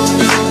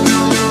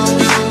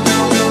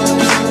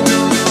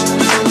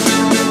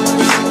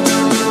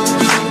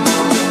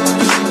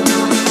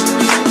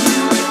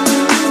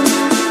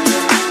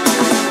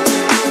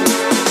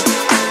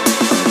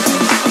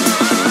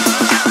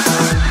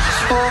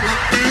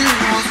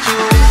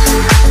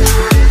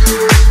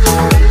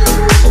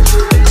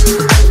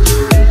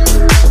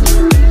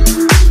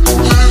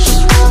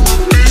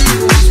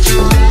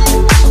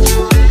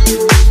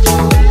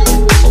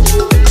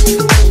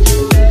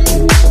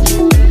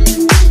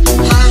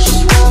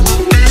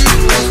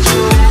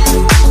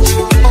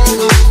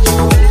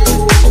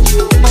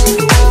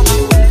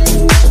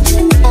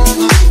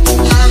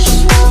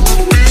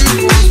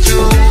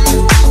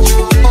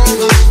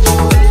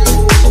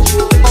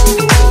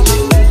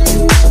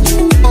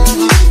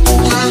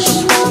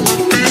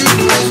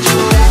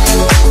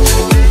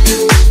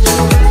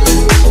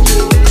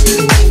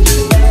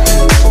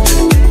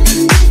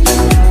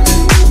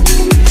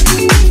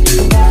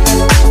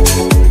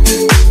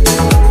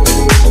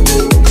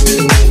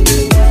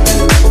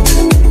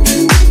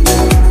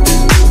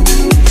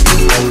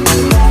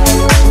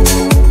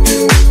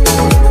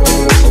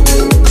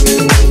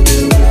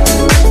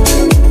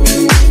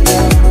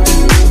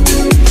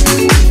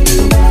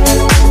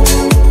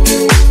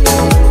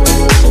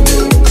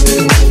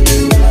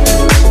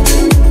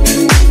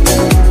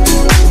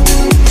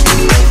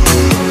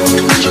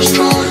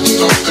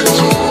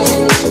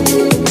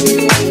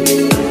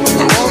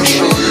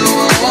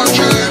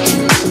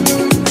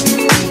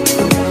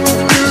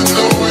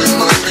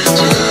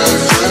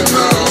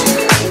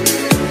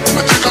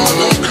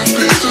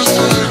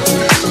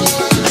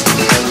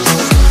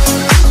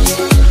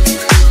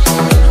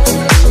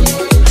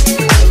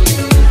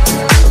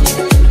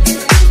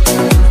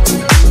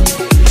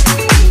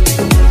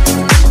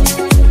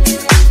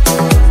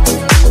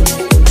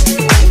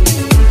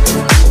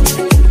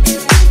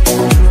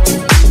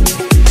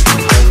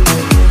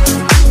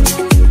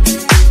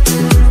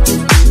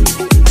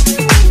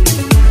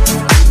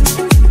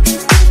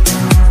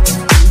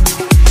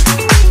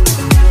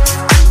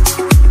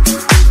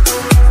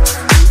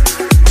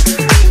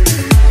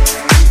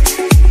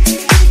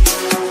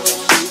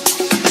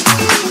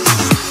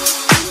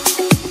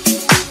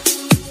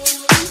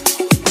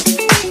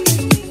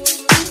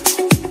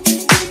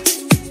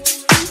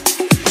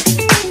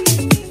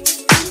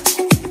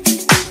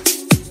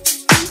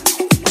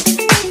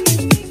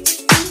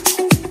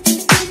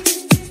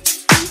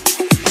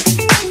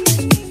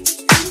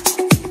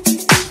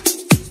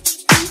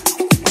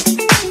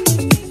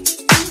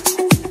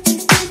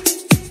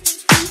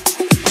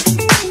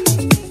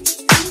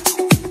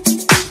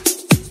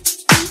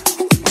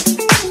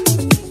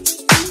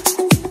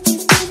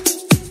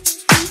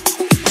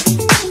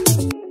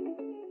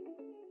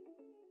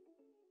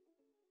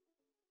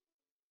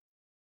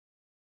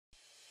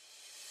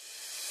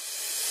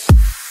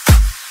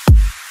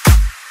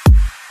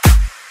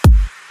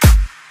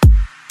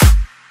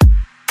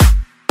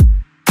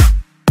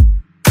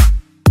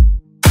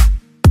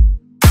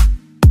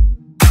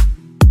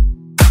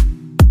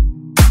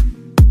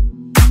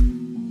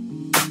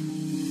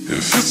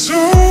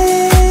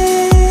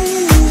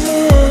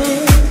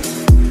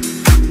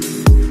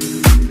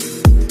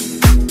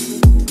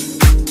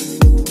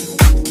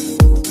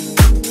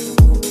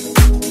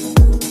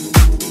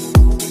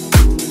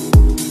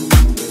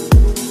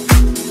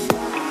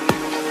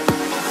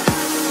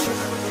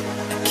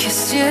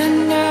 kissed you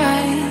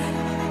tonight,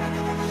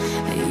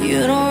 and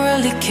you don't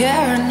really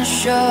care in the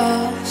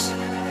shows.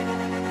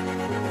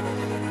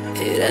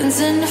 It ends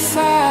in a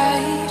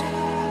fight,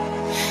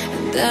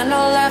 and then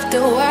I'll have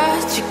to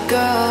watch you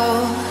go.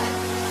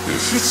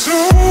 If it's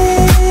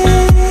over,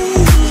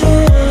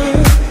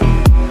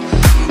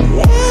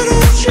 why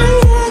don't you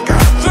walk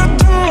out the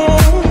door?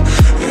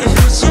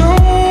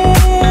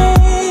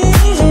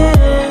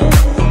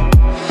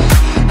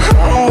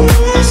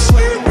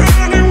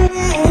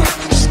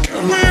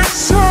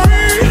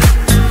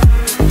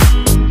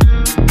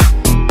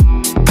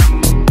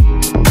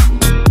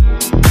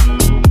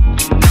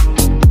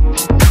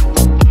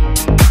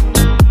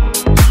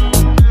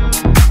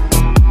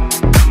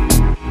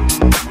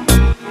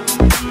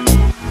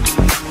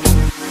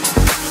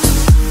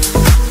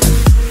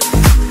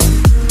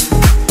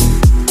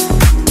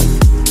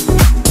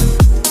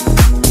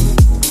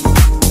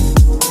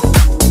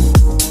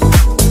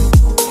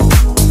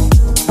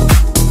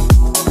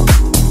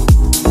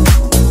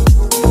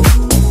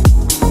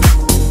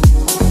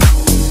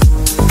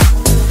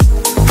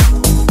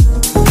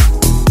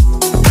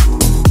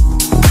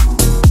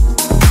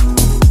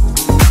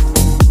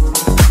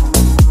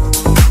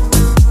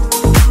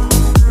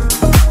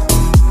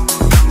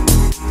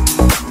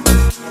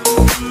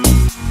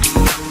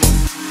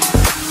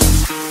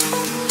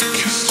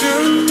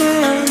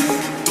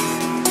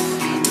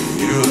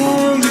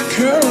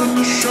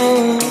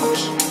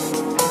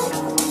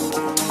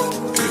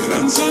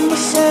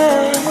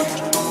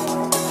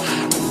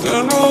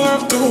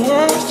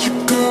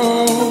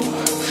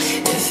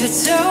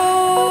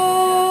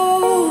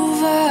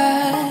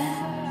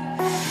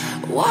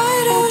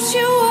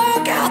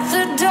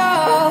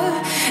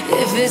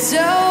 If it's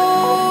over,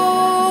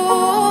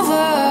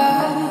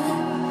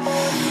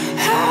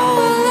 how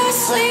will I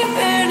sleep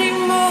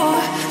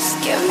anymore? Just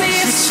give me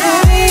a sign.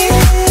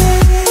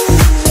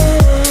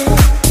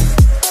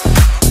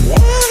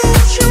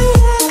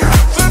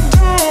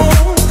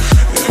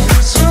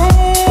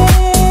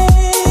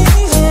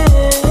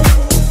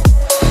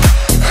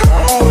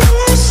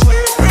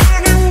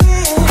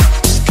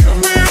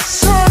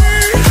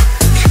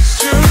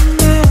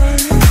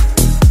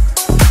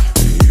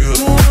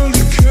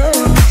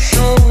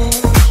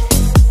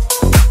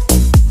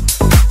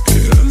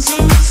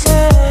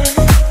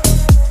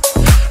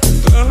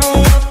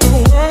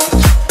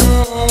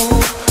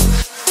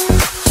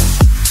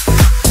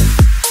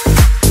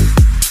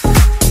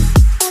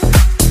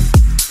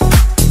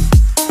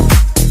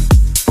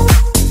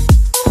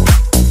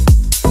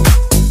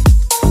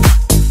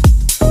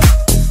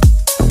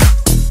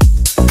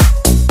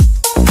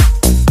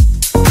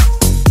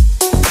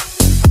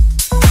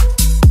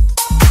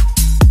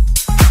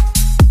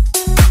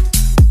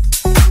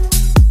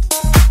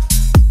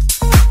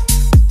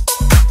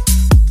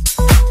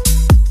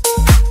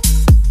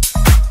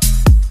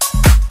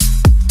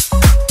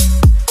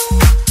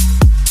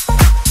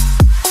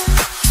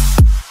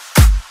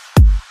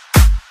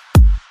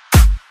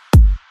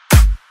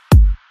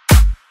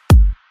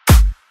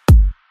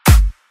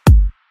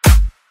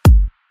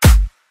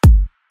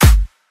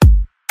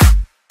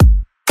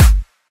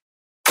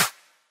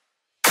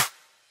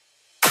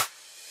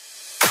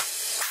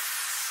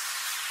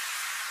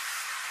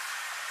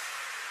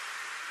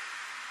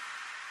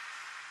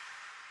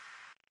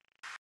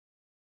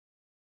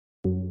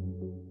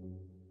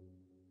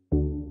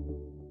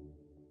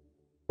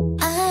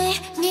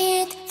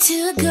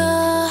 To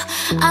go,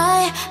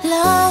 I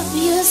love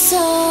you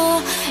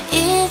so.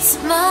 It's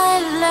my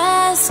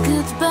last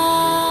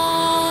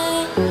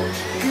goodbye.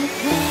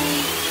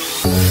 Goodbye.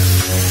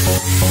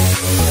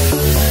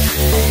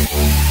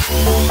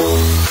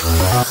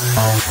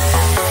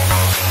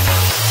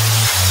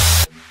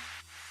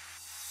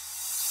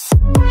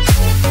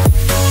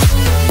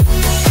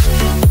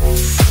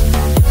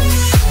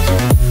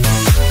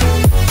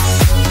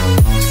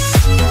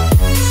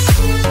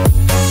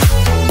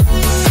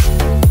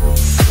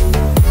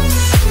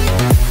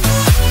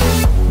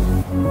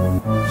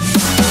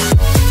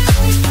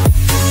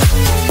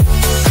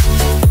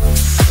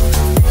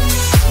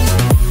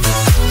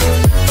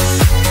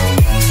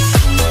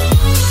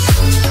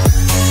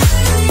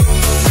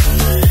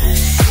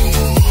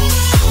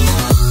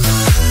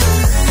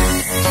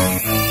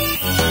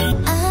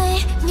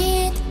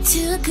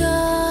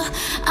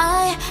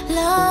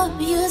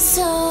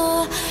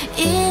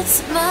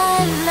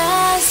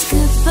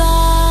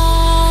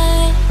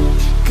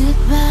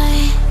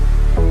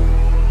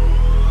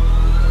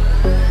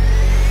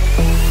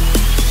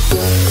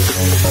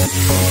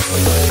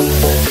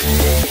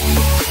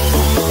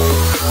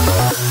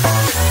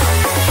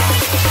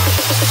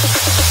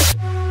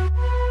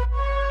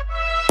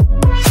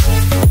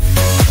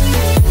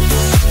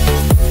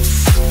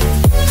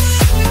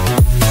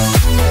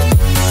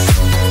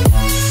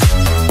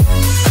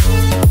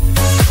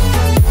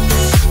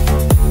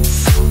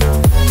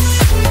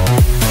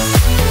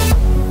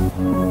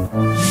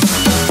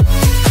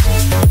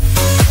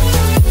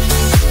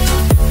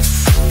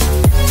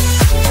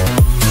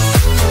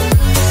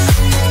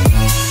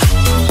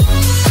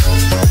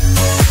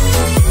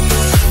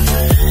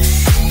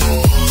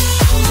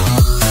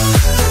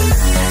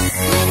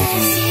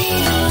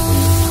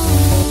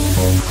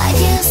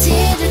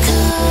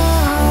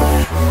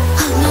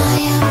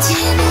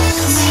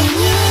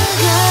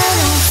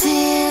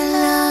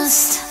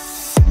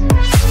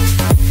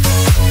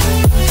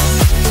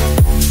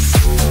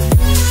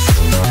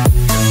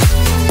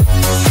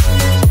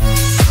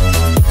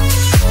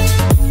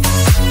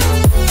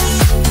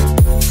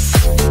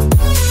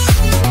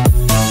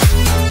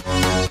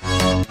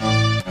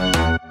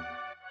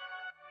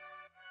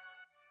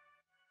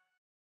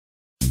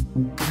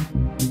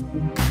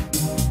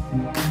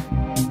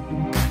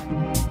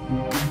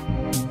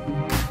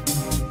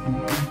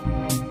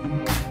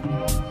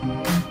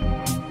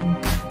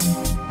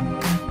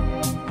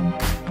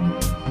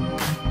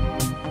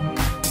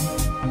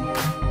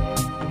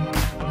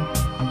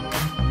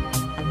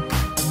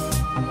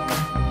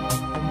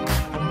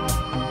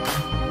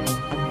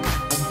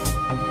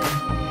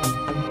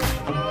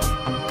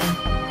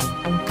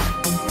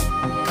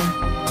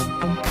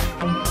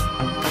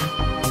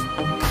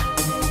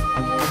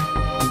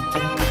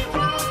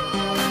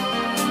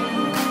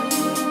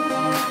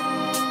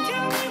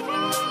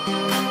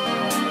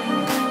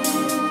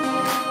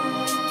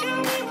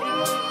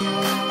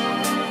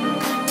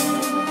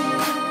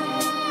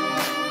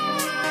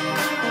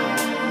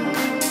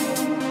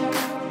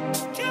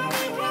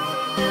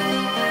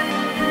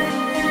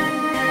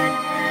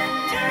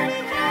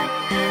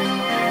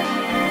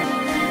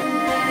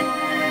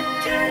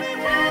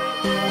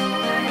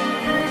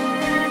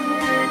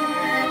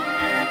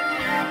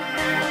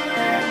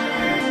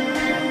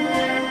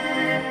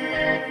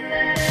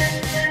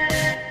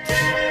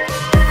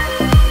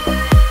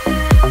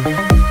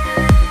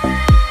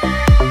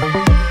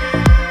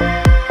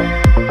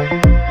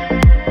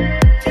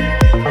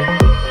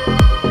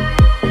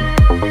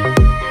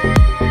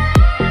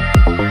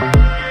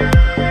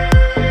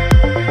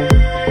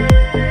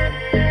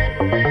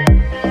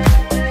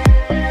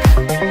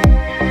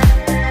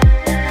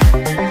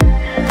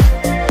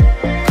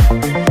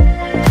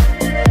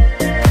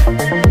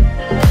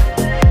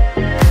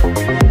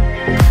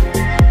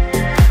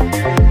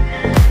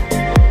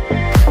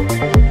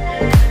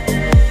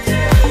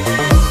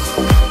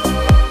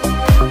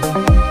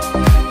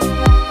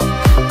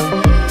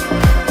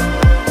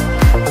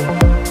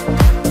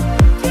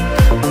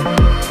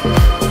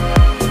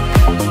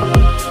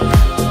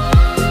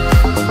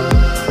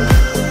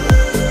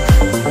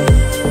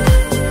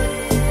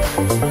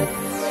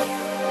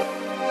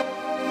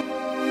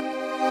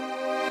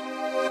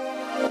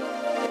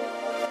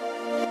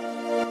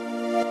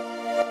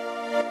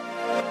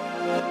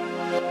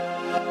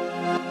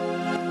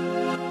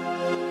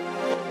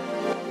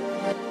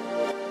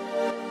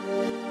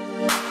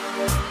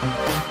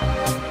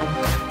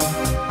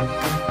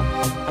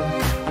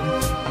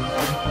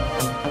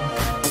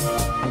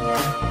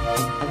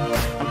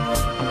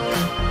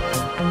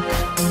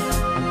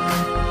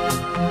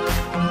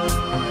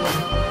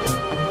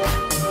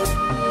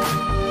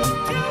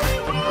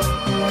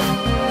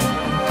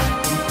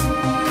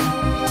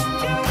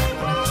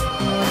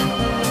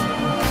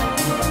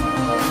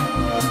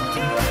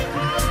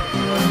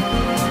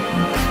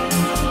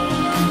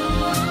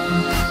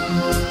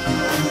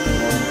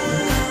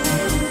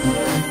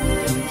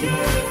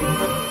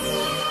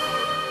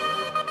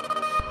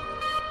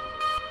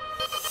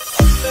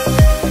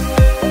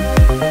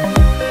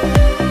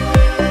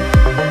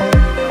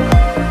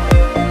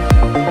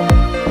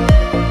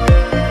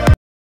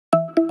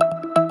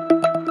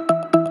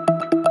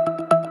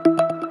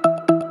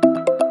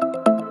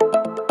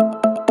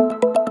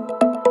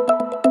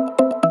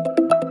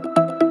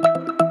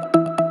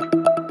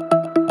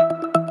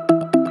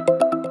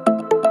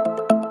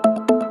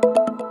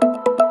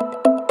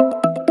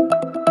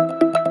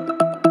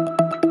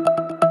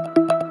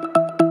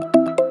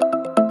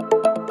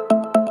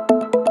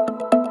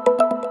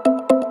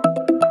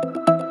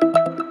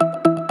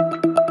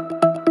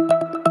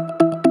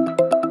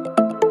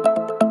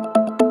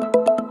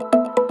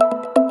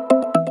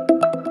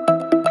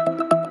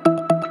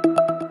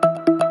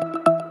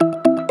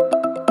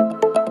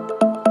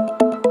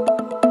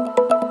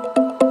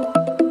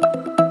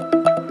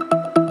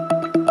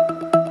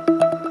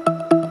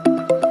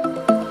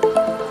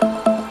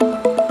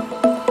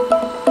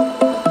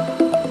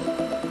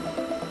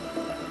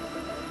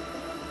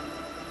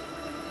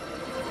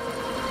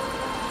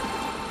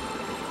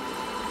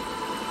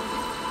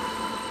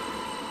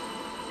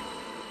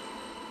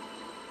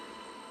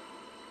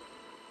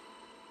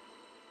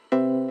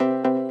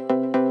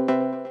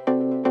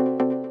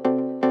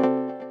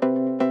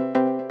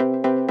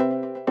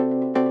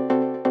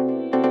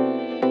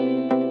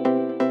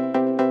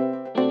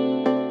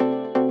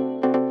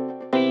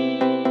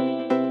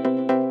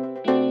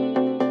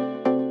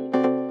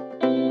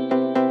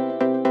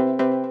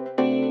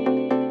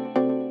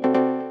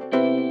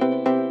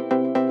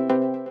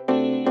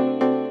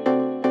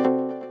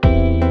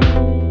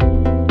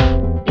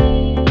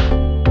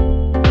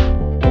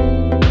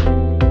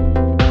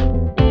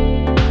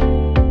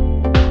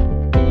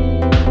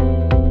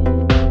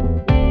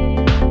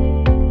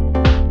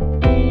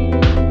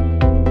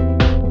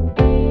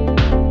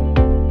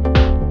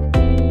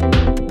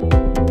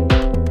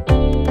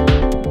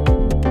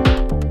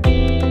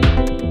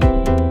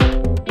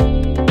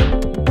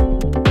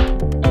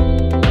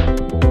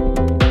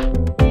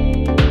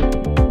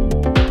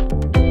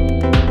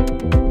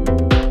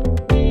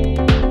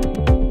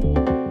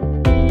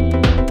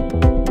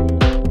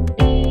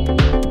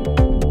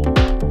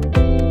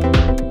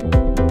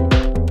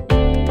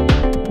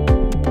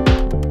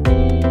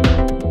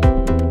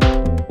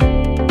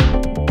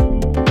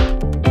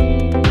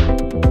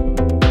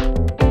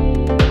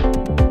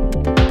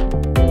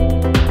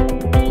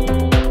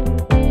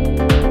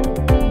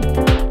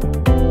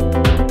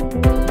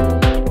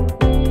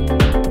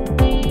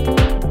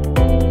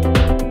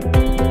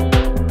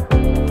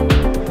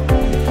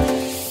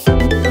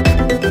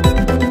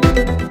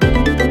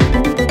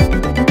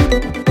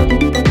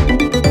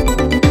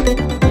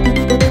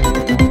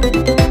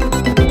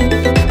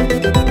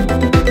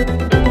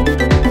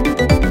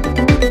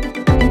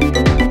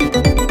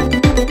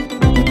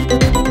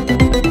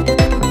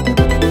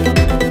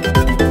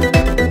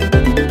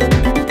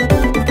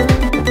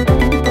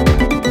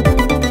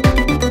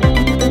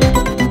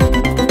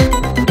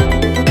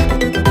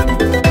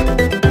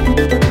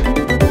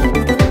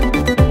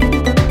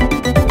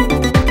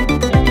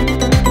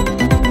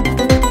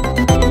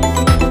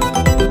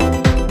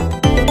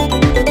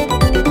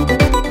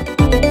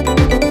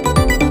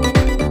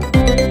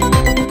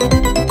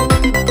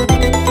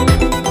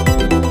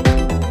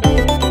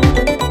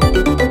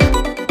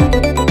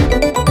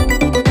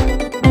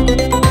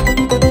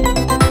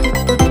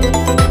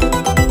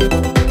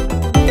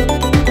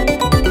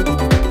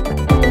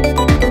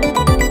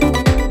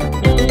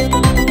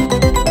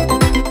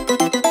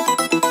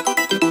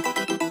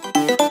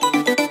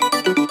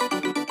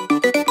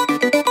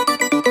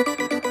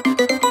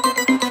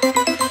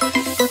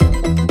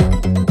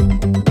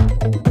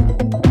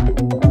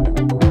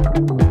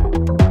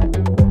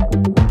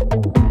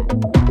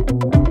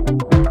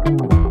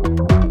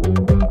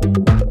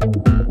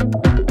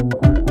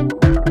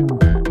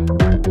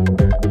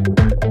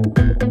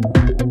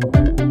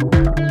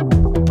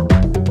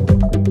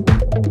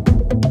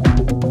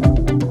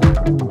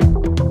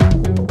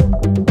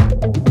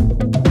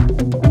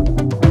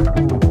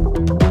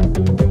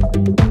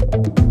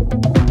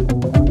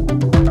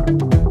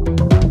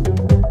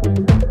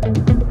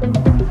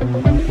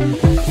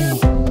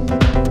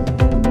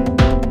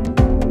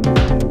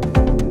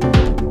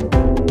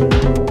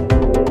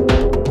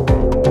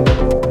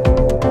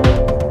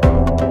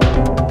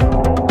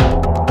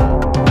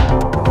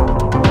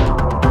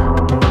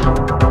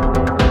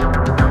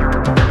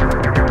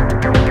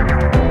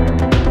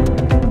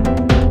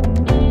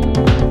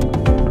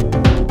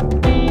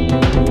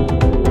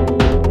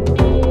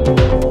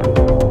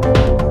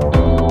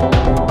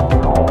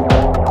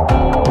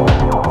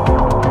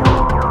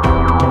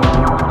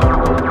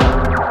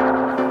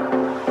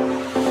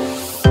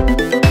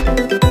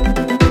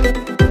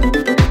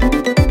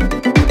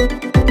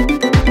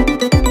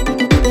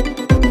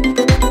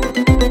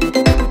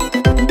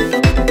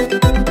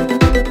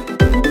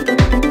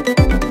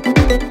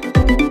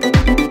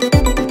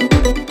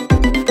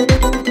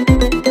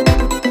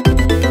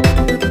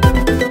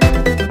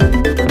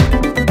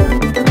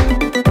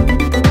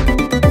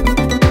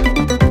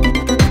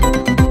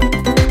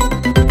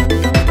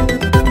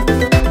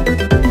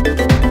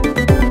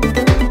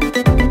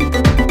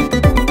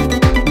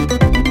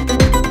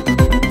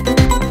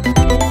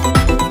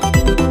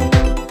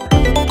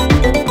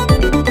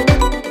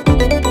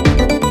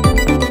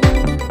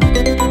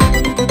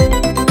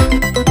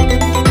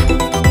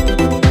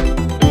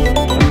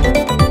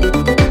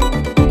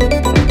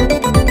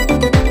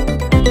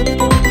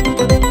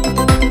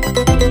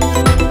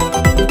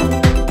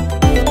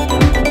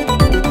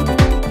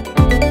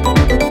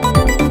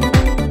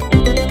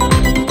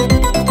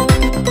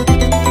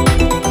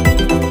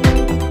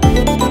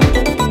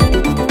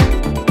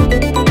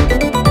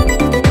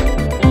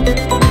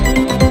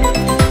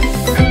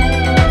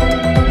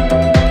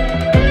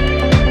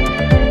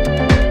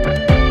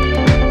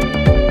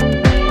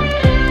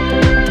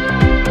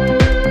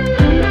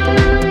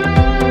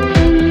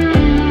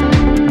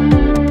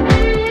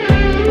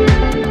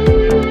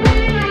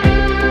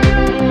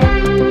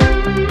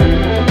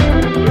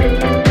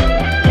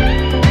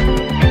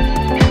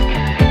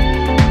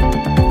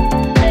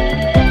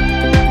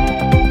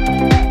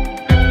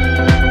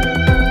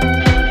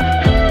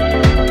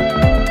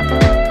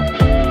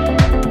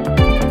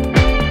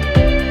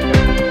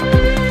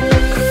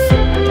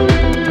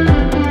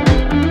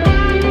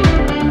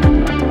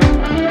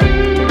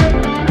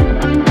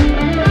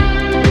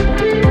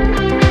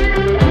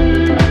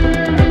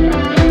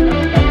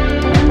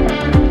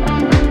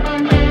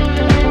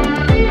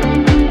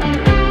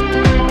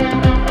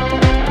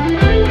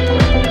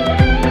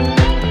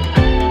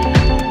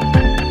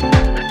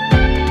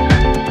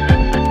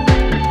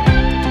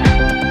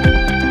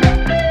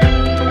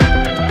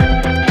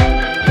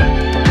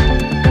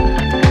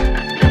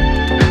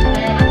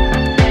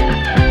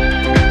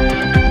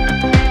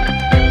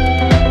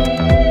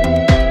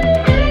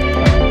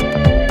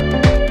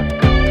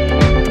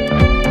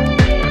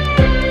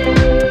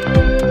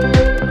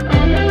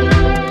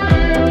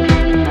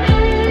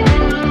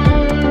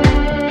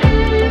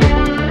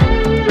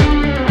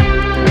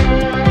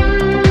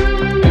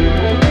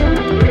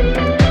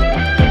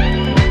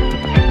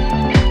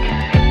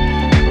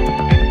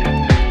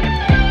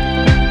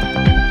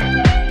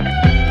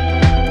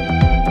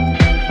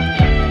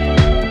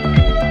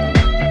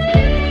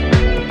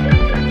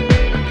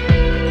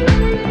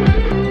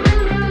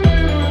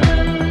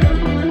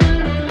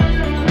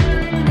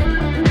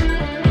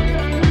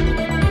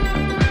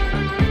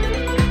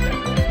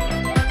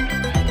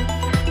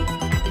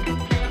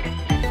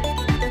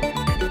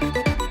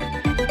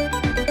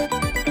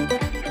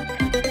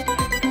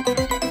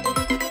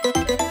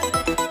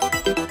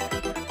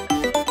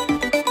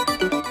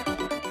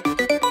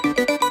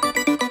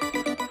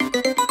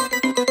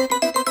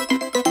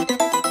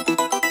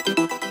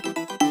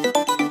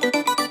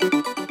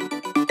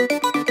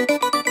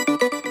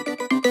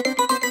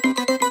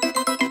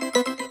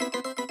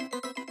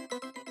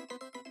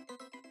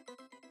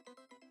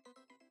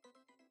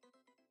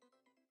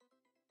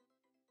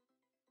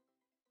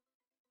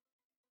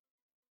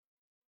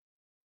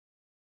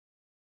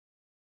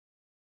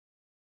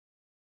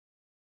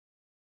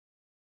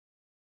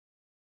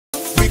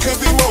 can't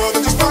be more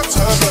than just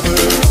part-time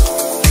lovers.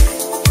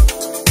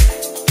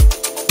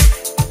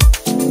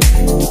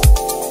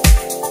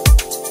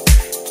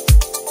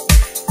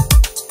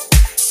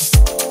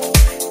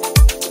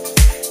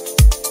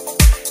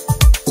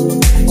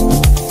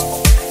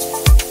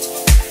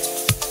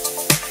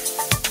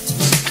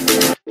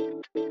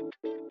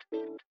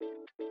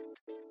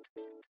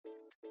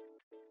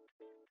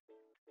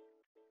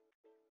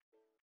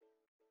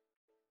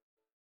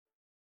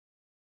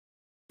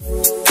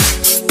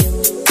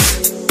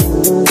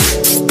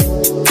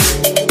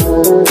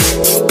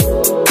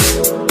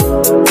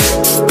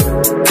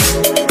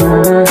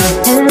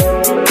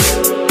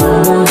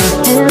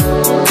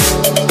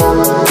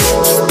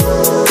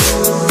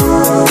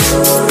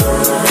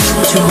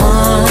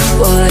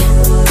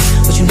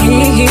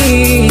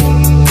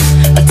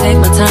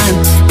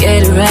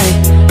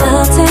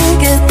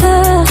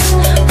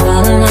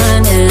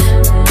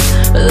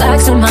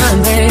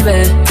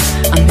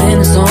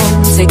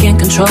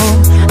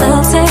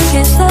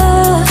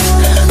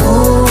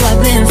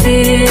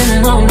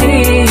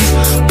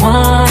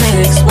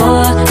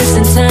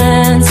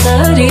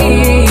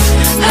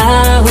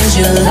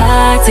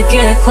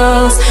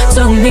 Close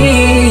to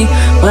me,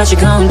 what you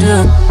gonna do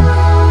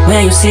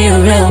when you see a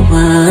real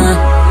one?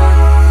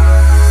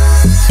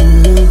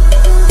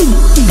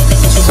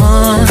 What you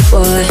want,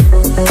 boy?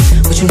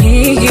 What you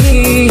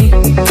need?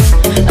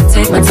 I'll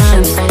take my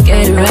time,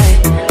 get it right.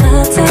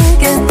 I'll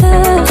take it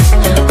there,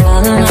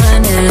 fall in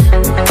line and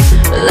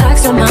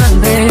relax your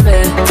mind, baby.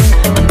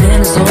 I'm in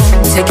the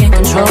zone, taking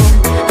control.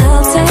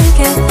 I'll take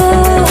it there.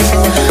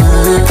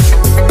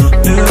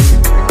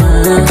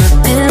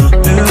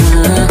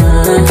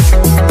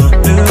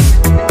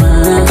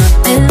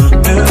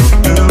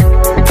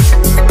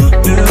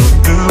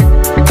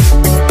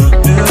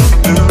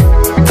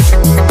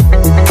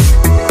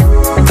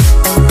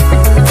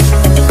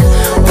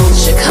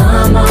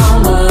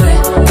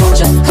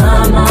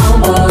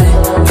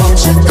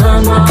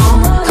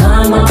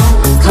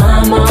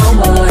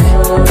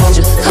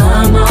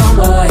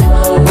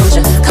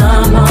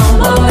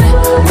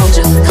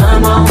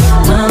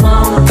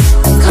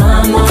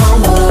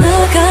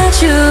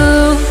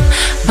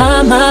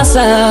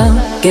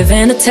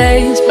 Giving a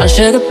taste, brown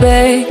sugar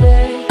babe.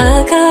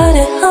 I got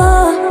it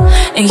all,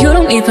 and you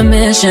don't need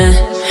permission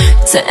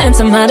to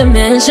enter my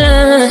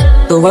dimension.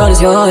 The world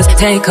is yours,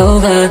 take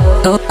over,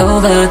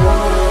 over.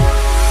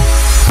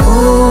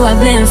 Ooh, I've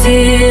been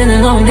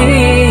feeling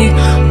lonely,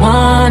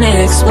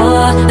 wanna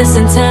explore this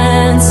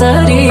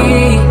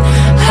intensity.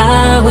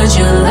 How would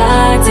you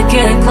like to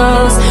get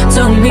close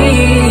to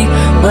me?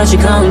 What you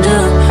gonna do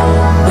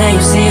when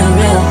you see a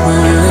real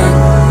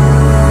one?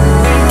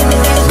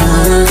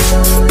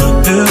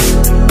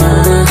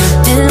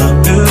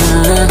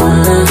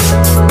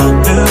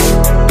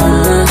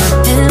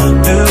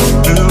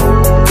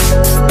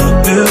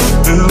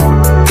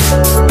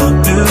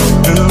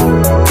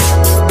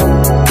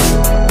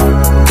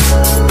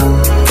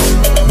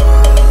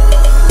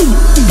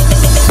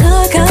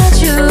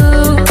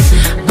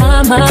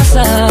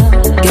 Myself,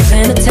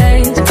 giving a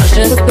taste, I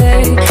should've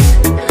paid.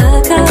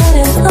 I got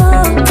it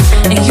all,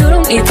 and you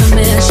don't need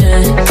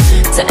permission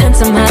to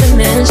enter my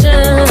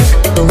dimension.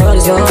 The world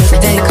is yours,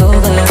 take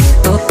over,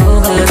 over.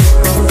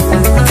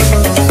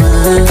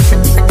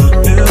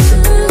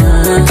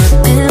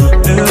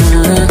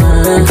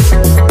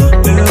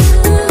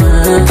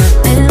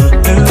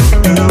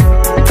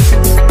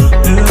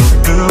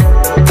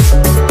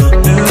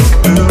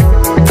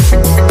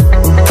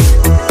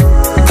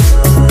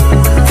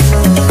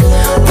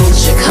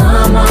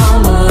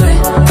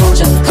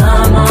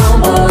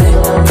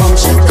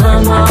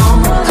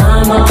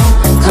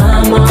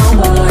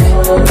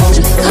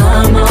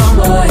 Come on,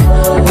 boy,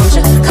 won't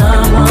you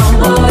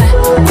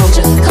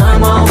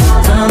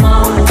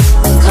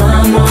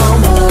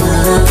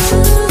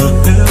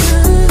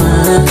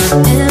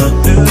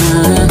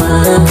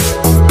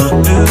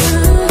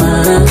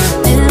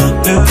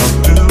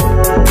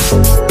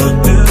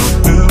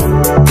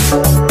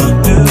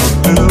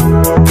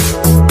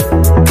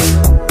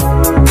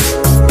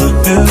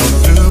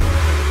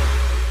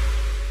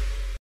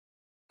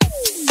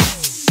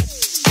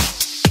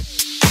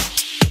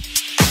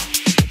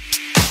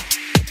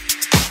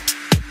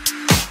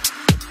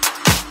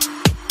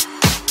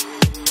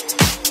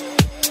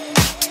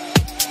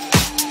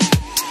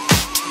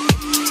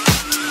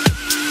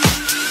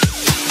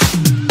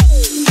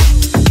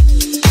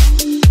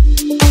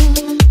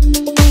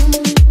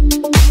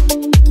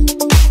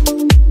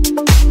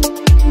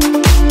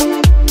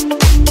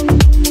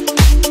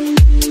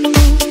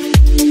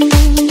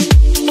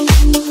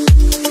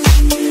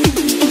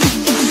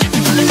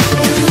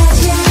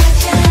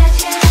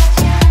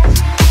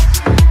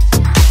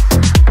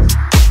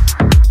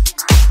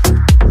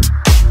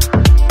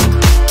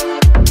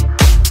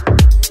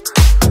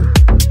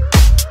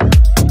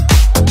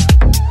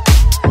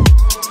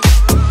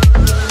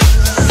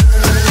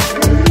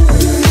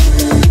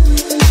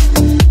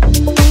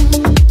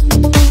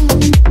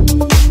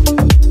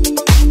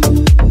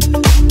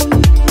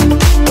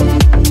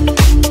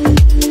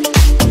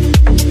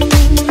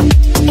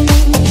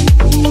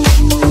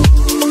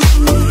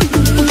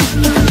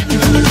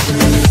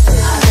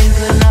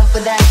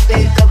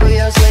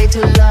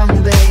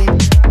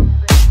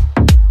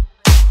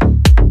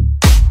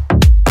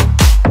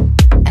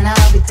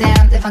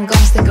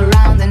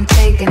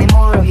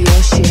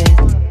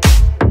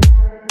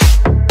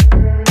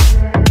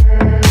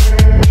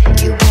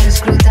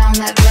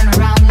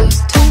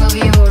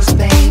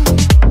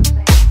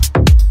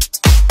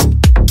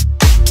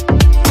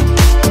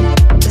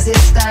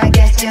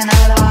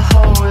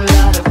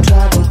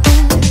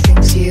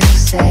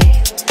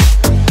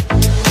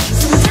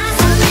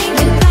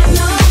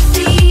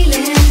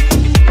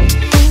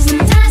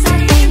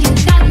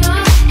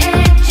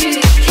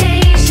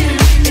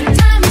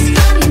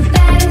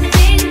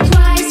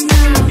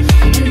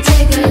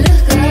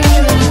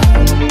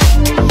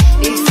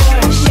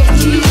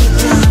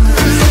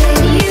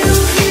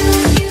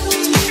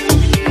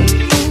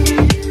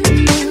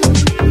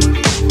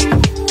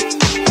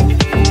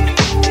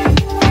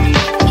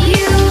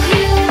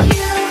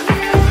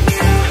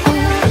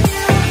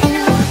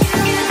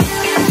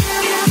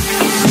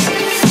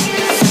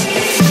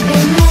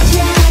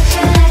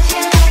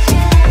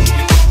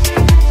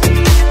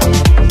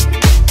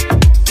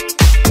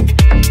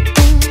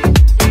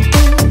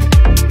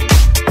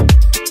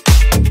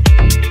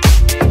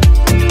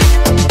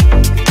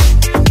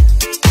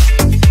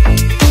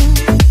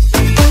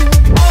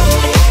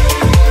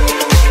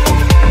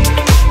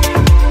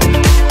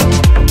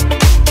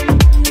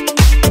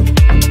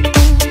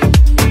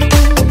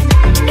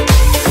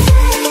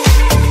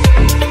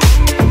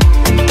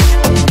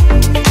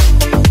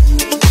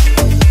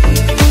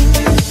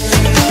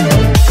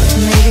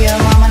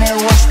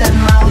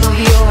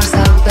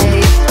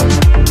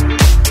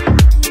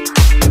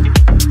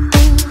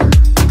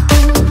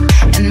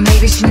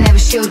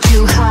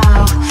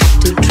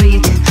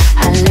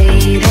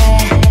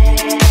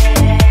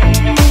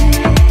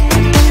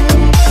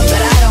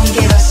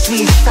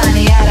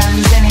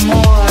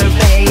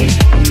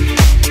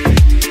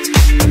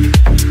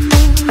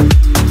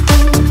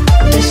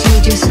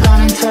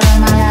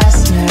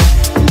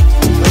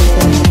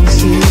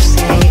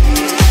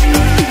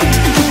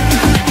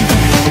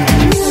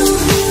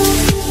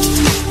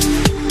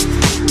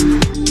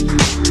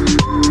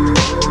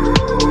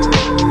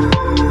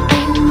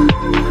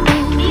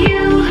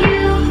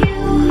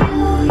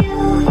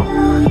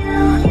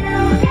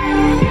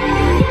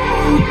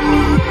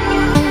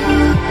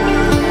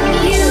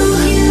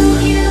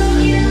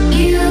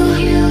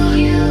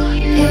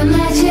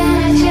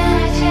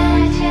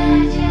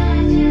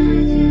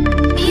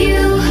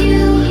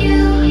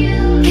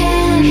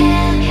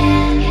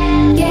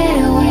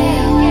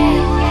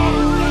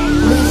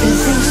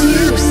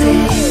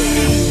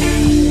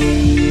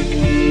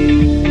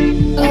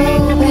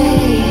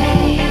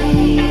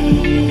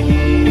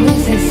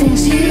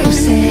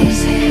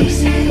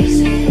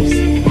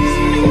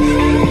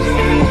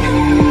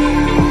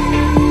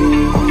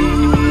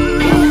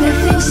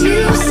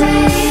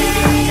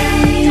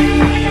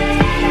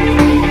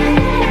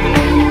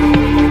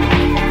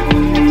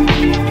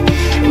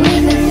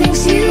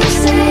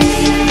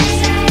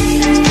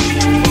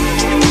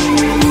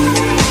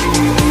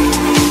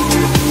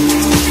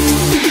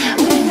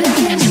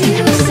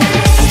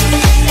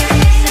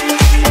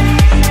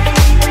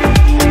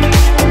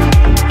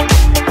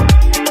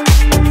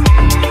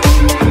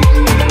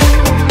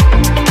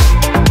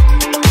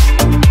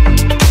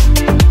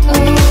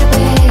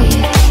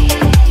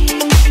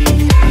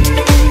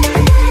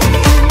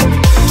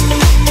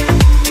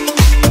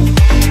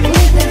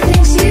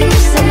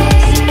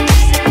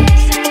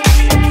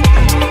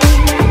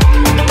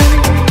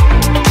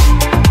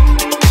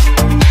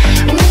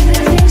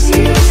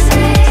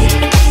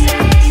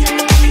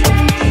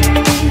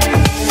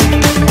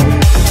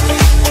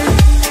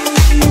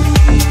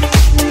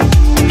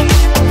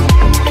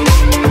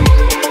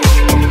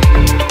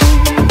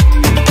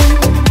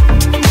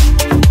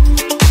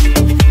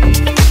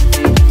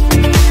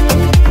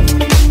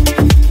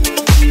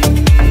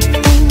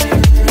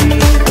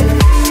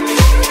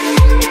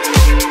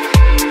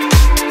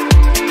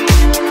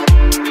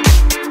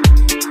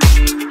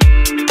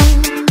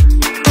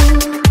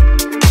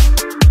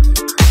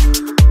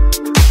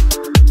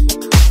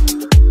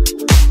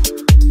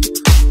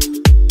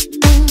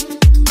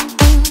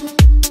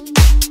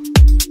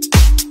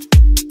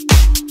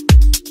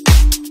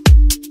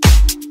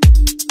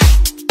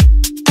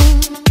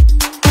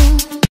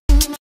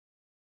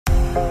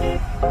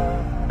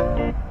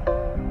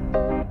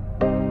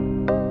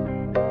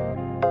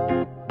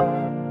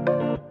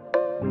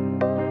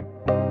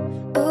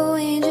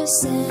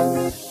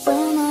 100%